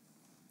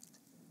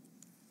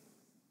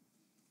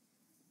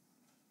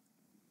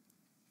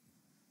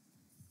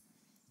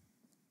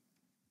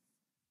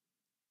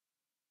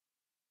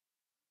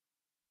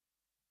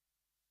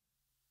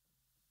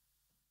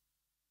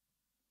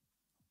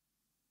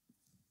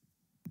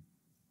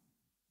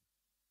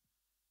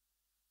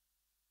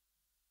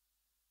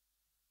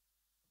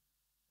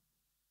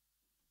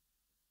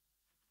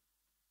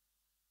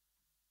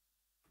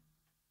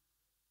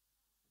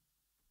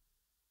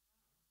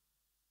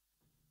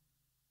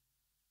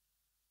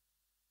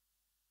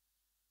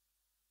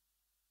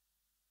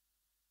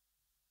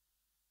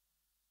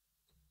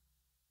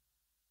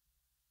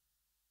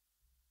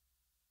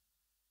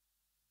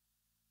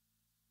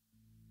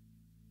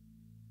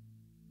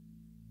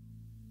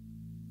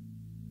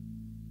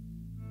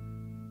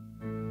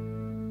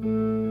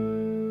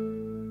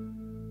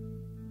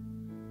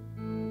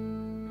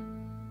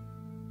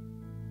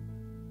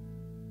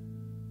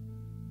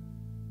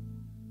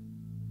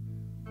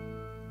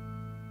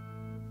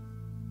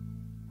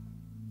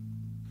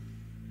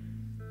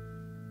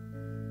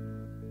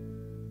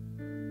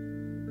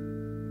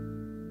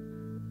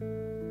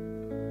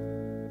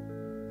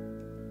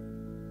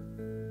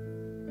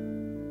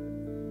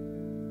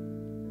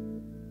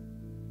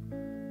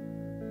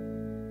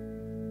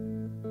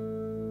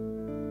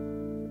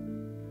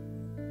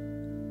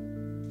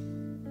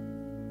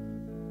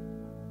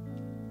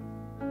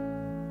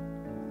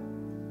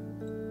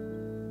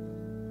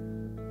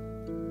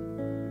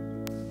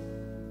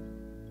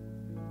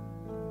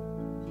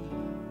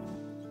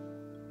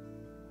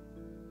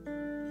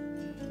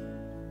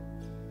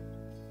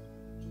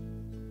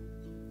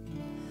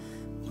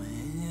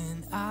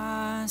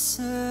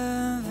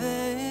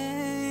 Survey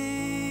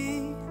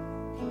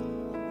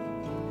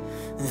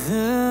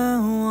the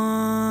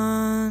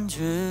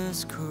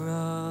wondrous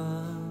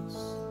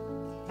cross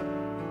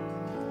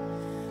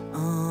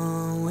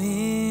on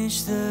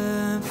which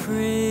the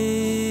Prince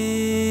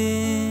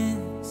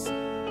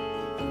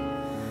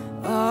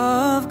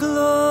of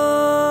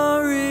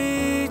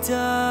Glory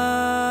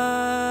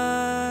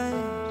died,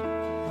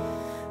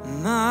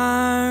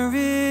 my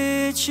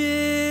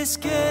riches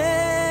gain.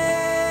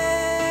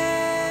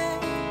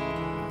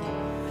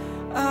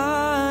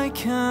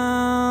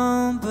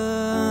 Count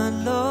but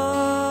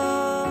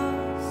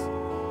loss,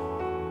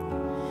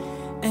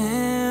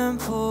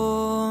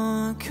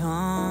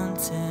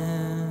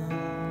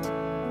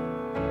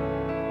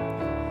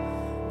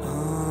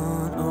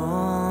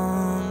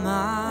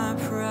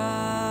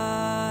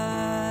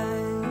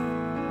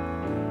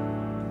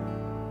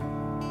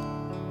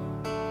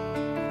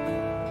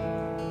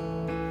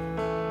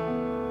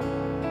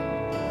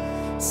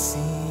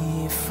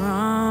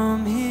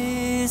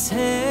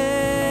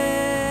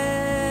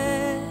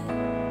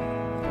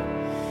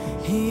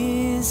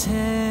 his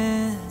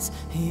hands,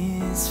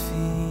 his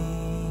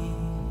feet,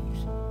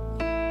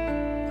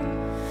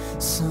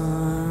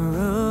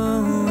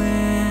 sorrow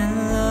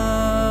and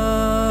love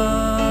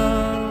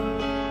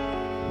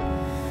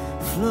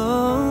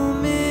flow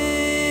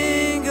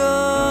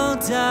mingle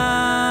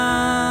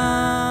down.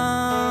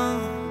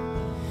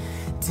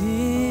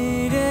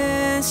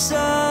 Didn't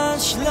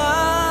such love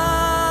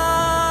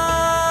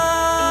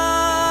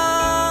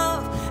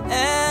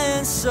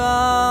and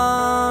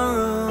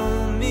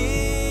sorrow meet,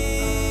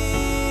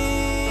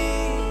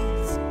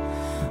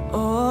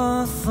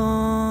 or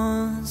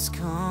thorns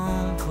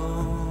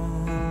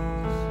compose,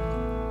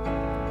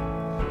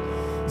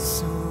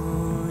 so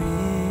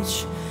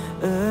rich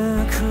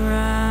a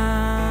crown.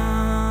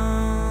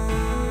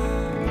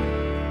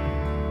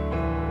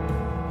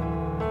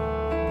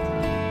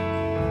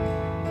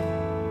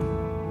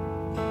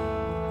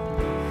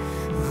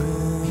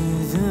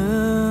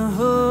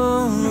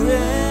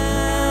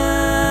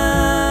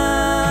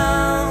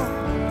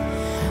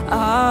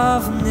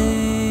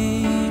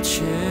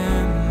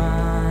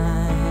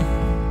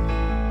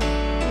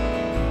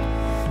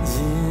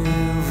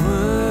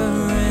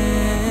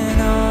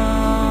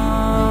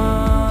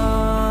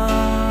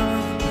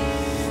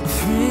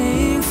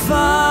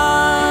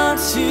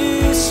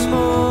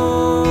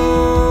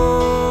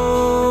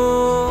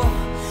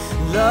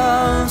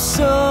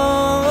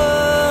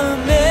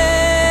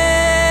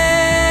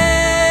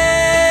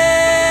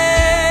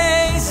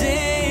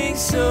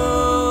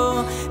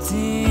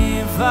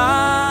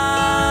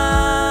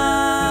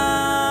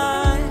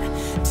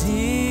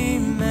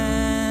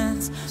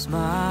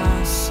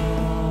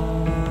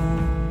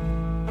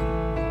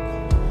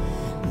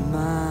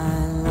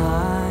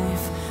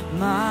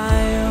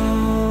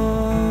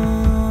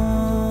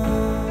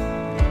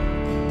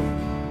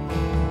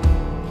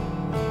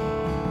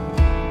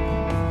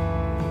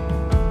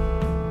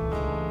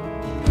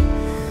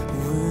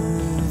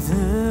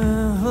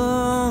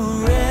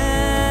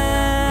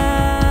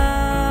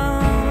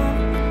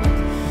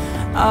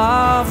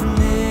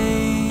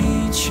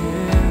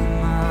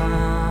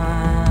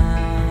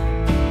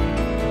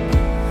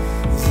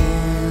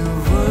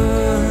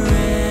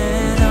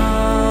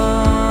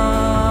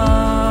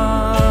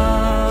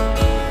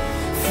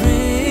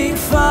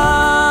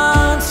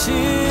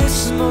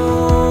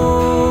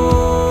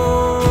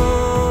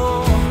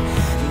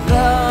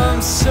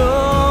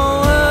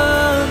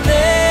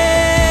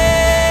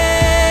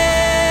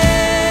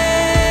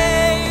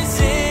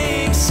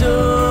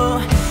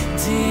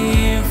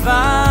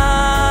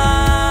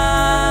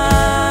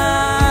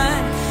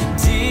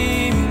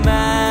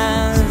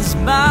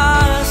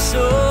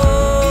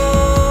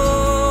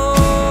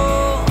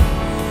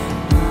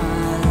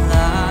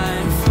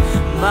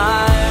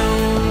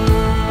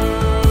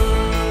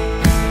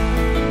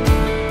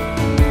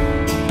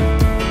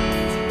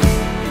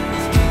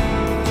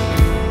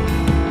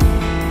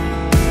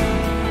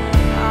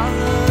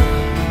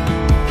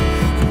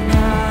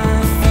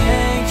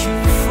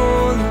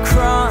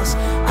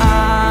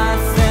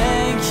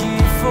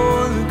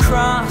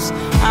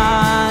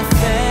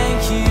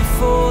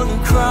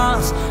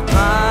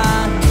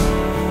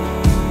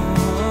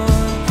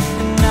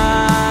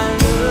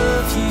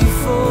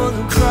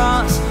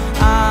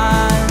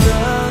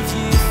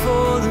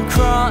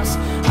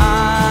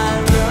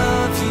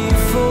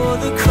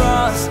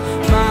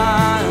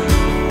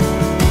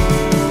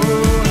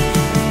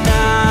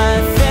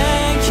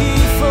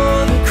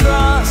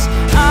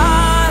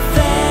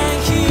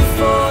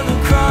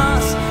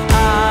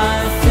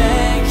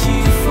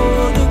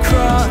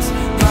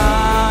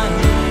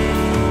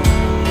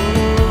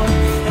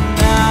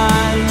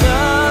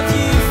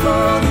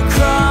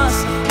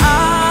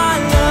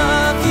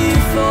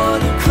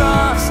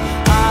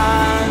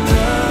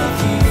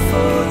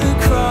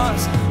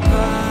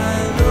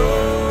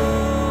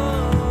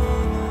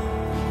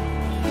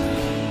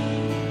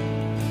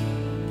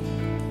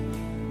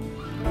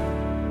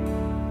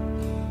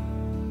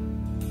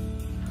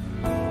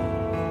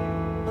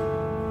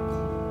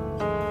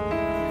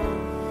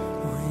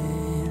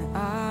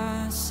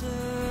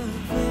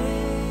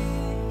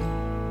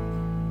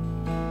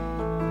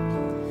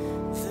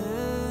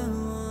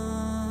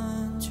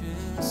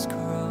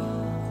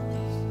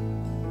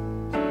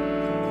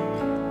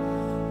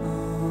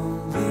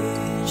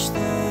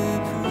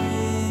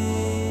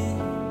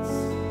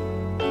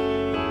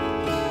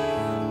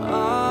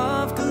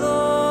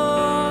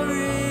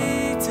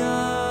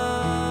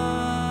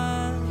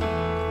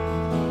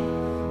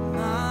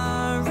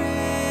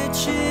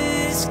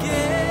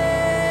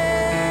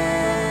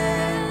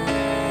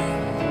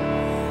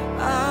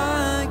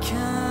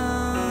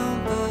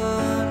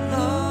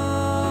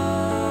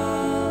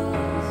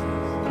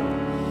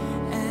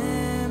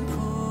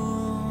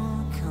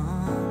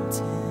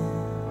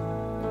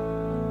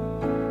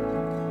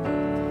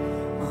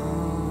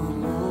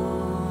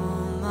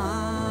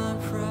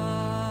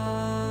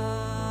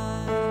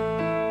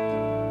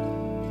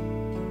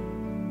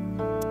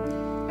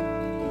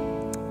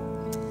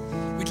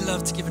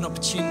 love to give an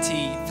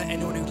opportunity for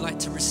anyone who would like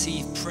to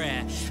receive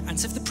prayer. And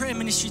so if the prayer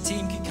ministry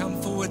team can come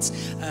forwards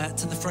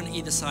to the front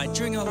either side.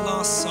 During our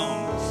last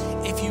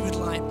song, if you would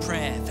like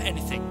prayer for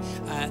anything,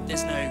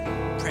 there's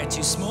no prayer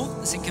too small,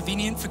 that's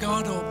inconvenient for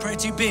God, or prayer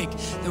too big,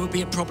 there will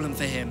be a problem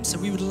for him. So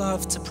we would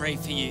love to pray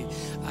for you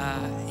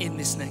in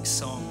this next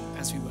song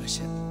as we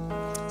worship.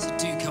 So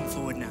do come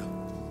forward now.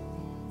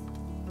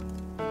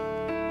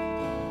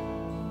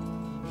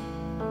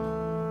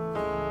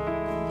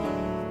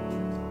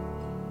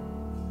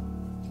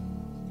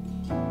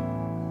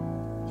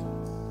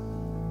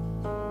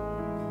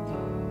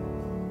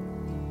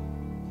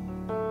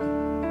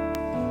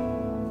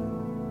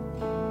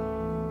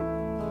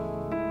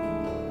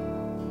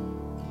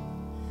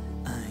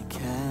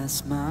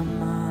 My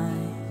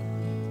mind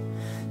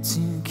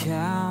to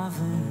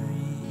Calvary,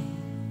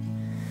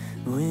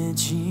 where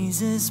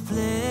Jesus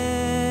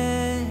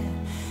bled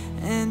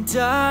and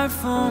died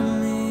for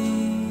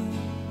me.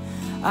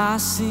 I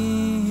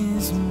see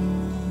his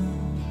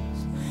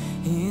wounds,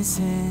 his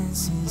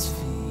hands, his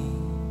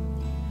feet,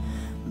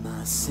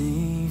 my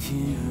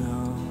Savior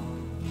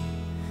on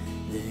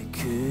the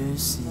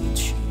cursed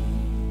tree.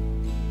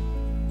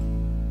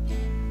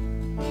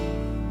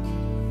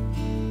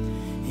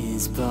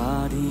 His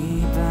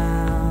body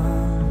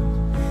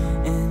bound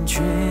and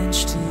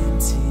drenched in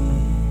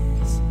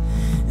tears,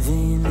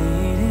 they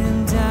laid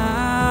him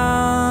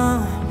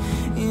down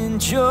in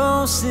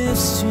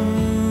Joseph's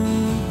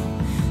tomb,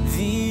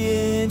 the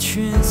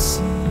entrance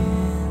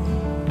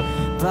in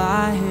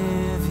by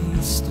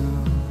heavy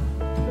stone.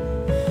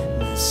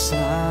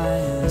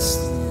 Messiah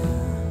still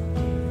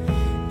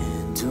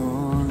and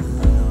all alone.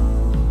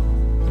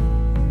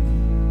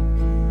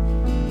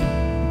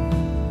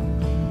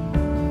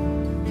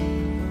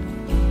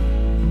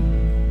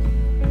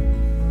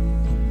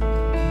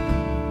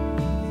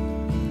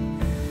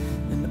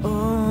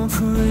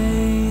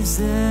 Praise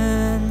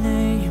the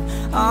name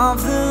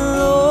of the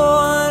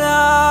Lord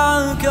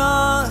our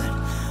God.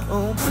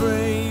 Oh,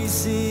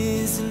 praise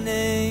his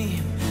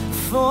name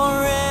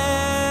forevermore.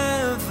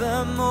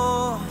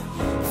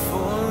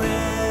 For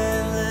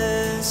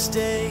endless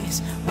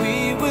days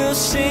we will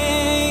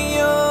sing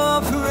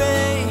your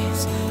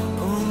praise.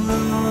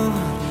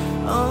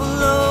 Oh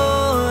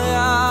Lord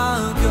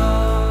our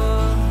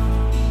God.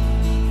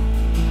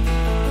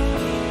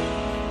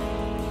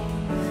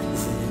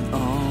 Then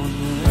on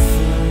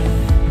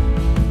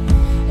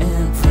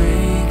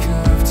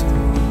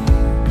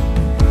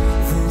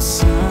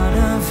Son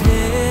of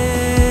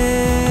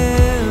heaven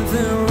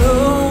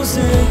rose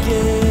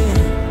again.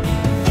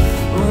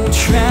 Oh,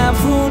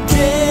 trample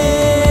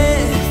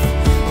death,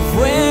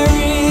 where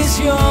is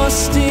your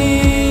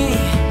sting?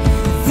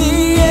 The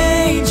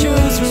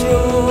angels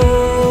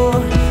roar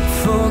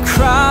for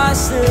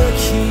Christ the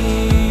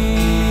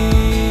King.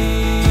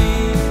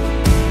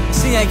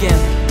 Sing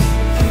again.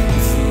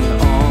 Then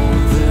on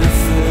the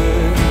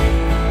third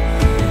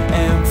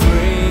and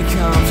break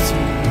of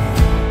dawn,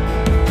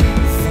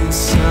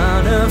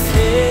 Son of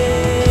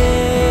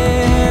heaven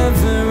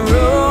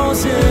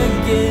rose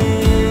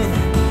again.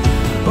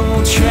 Oh,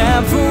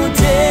 trample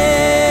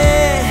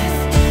death,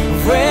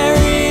 where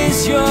is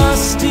your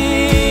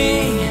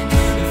sting?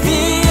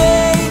 The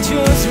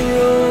angels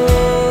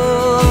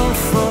roar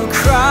for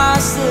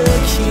Christ the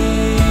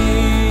King.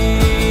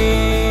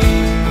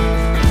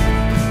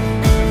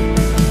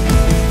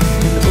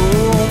 And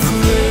oh,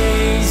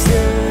 praise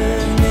the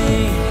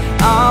name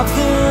of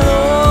the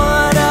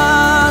Lord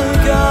our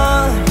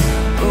God.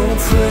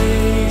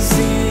 Praise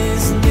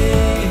his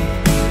name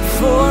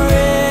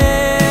forevermore.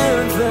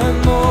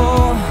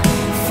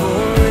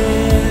 For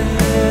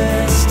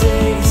endless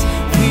days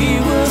we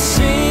will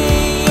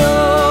sing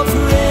your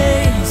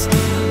praise.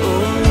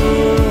 Oh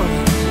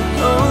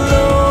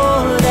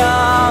Lord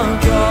our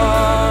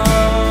God.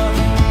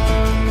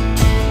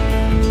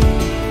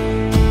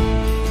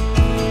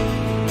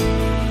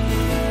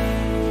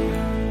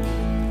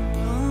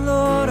 Oh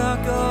Lord our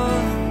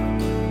God.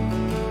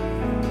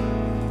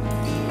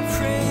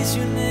 Praise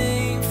your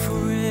name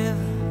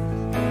forever.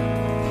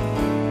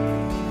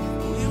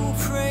 We will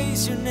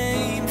praise your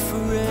name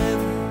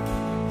forever.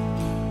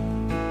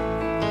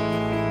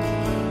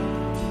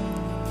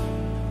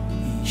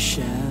 He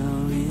shall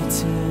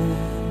return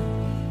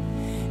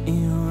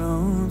in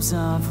robes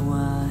of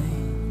white.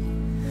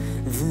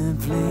 The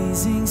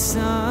blazing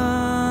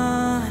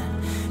sun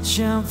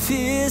shall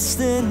pierce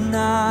the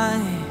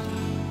night,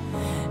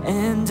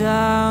 and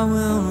I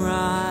will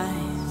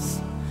rise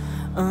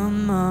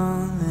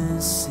among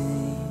the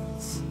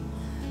saints,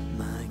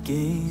 my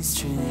gaze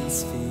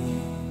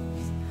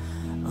transfixed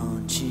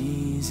on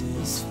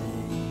Jesus' face.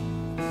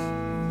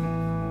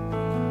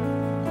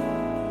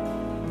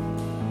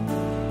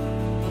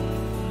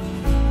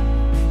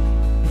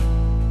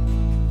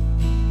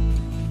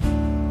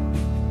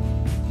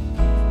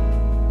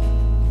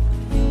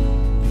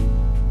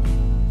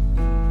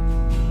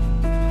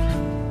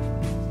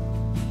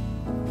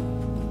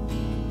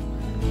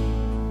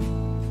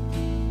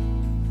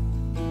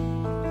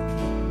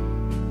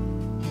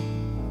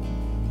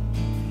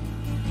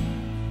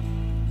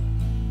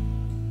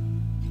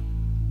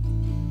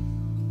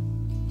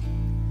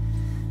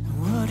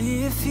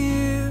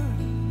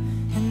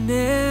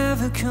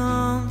 never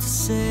come to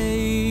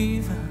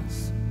save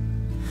us?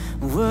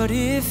 What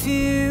if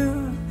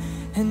you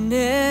had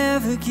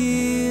never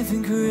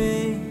given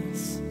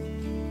grace?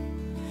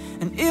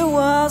 And it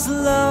was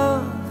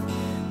love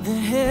that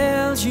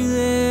held you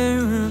there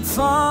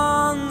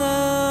upon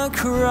the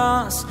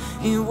cross.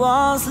 It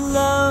was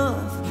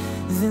love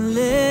that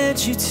led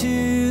you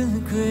to the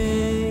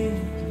grave.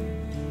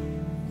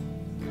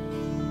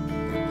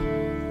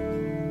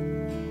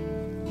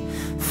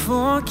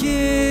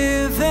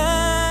 Forgiven,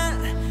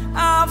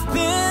 I've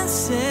been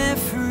set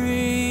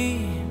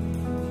free,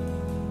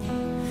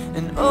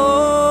 and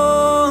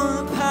all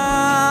the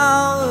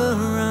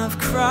power of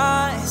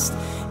Christ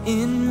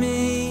in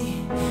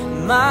me.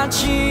 My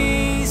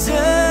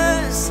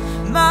Jesus,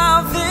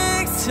 my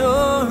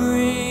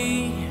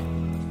victory,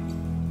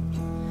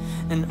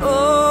 and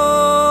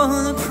all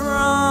the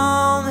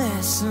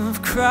promise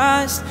of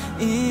Christ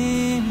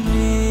in me.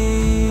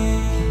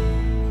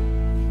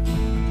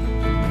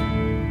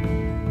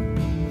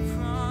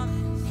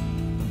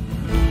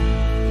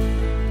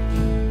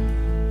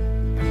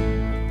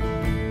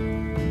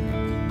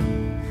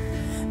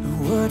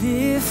 What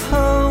if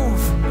hope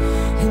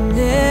had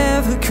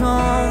never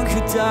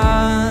conquered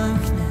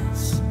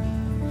darkness,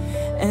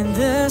 and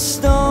the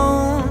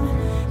stone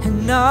had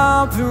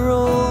not been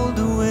rolled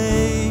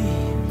away?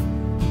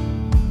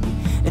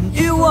 And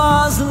it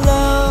was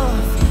love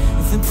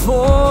that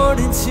poured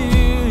into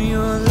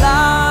your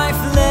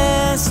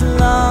lifeless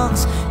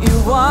lungs. It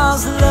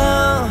was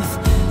love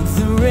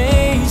that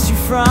raised you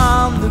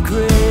from the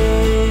grave.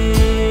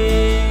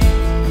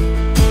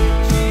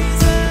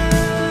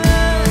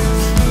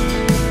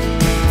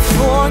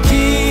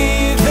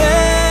 Forgiven,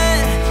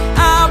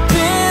 I've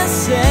been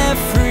set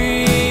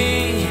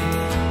free,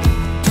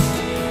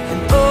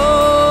 and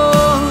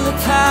all the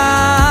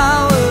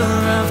power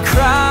of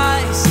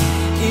Christ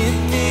in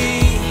me.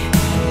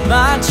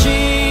 My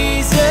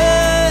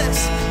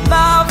Jesus,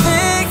 my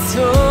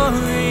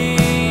victory,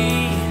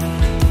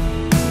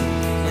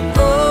 and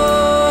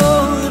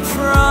all the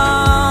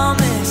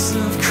promise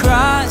of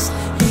Christ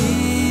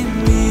in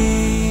me.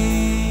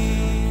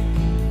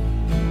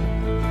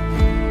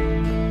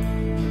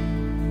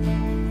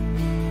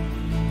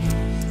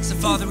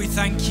 Father, we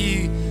thank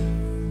you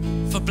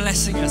for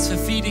blessing us, for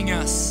feeding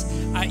us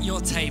at your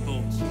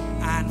table,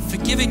 and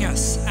forgiving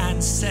us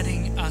and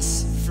setting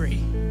us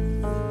free.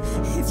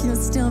 If you're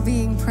still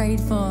being prayed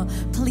for,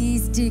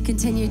 please do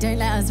continue. Don't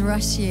let us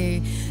rush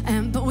you.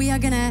 But we are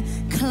going to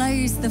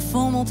close the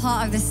formal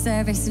part of this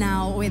service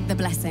now with the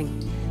blessing.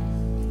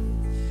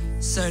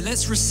 So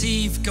let's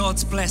receive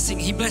God's blessing.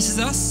 He blesses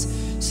us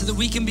so that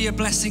we can be a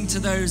blessing to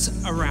those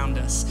around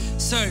us.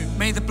 So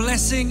may the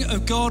blessing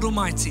of God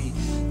Almighty,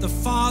 the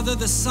Father,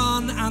 the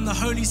Son, and the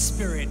Holy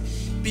Spirit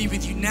be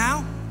with you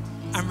now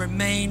and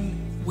remain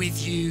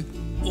with you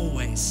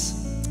always.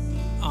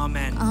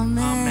 Amen.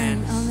 Amen.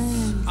 Amen.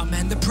 Amen.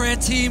 Amen. The prayer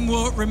team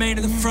will remain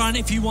at the front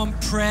if you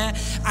want prayer.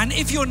 And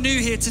if you're new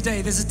here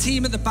today, there's a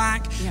team at the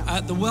back,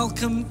 the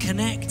Welcome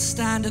Connect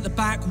stand at the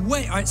back.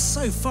 Wait, it's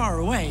so far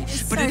away,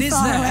 but it is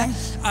there.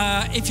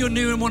 If you're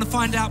new and want to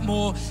find out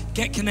more,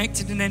 get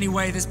connected in any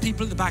way. There's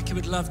people at the back who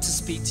would love to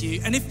speak to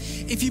you. And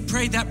if you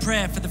prayed that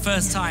prayer for the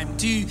first time,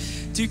 do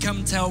come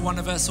and tell one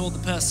of us or the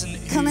person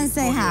who Come and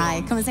say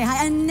hi. Come and say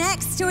hi. And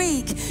next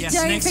week,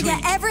 don't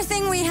forget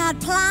everything we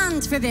had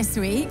planned for this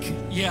week.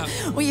 Yeah.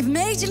 We've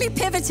majorly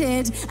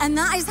pivoted, and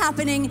that is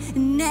happening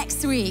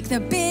next week. The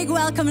big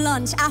welcome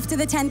lunch after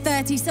the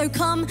 10:30. So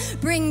come,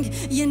 bring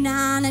your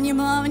nan and your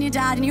mom and your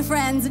dad and your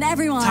friends and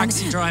everyone.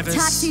 Taxi drivers.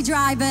 Taxi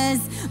drivers,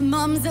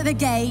 mums at the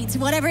gate,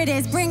 whatever it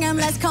is, bring them.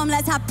 Let's come,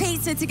 let's have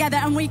pizza together,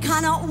 and we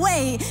cannot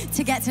wait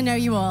to get to know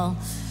you all.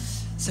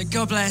 So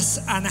God bless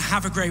and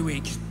have a great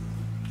week.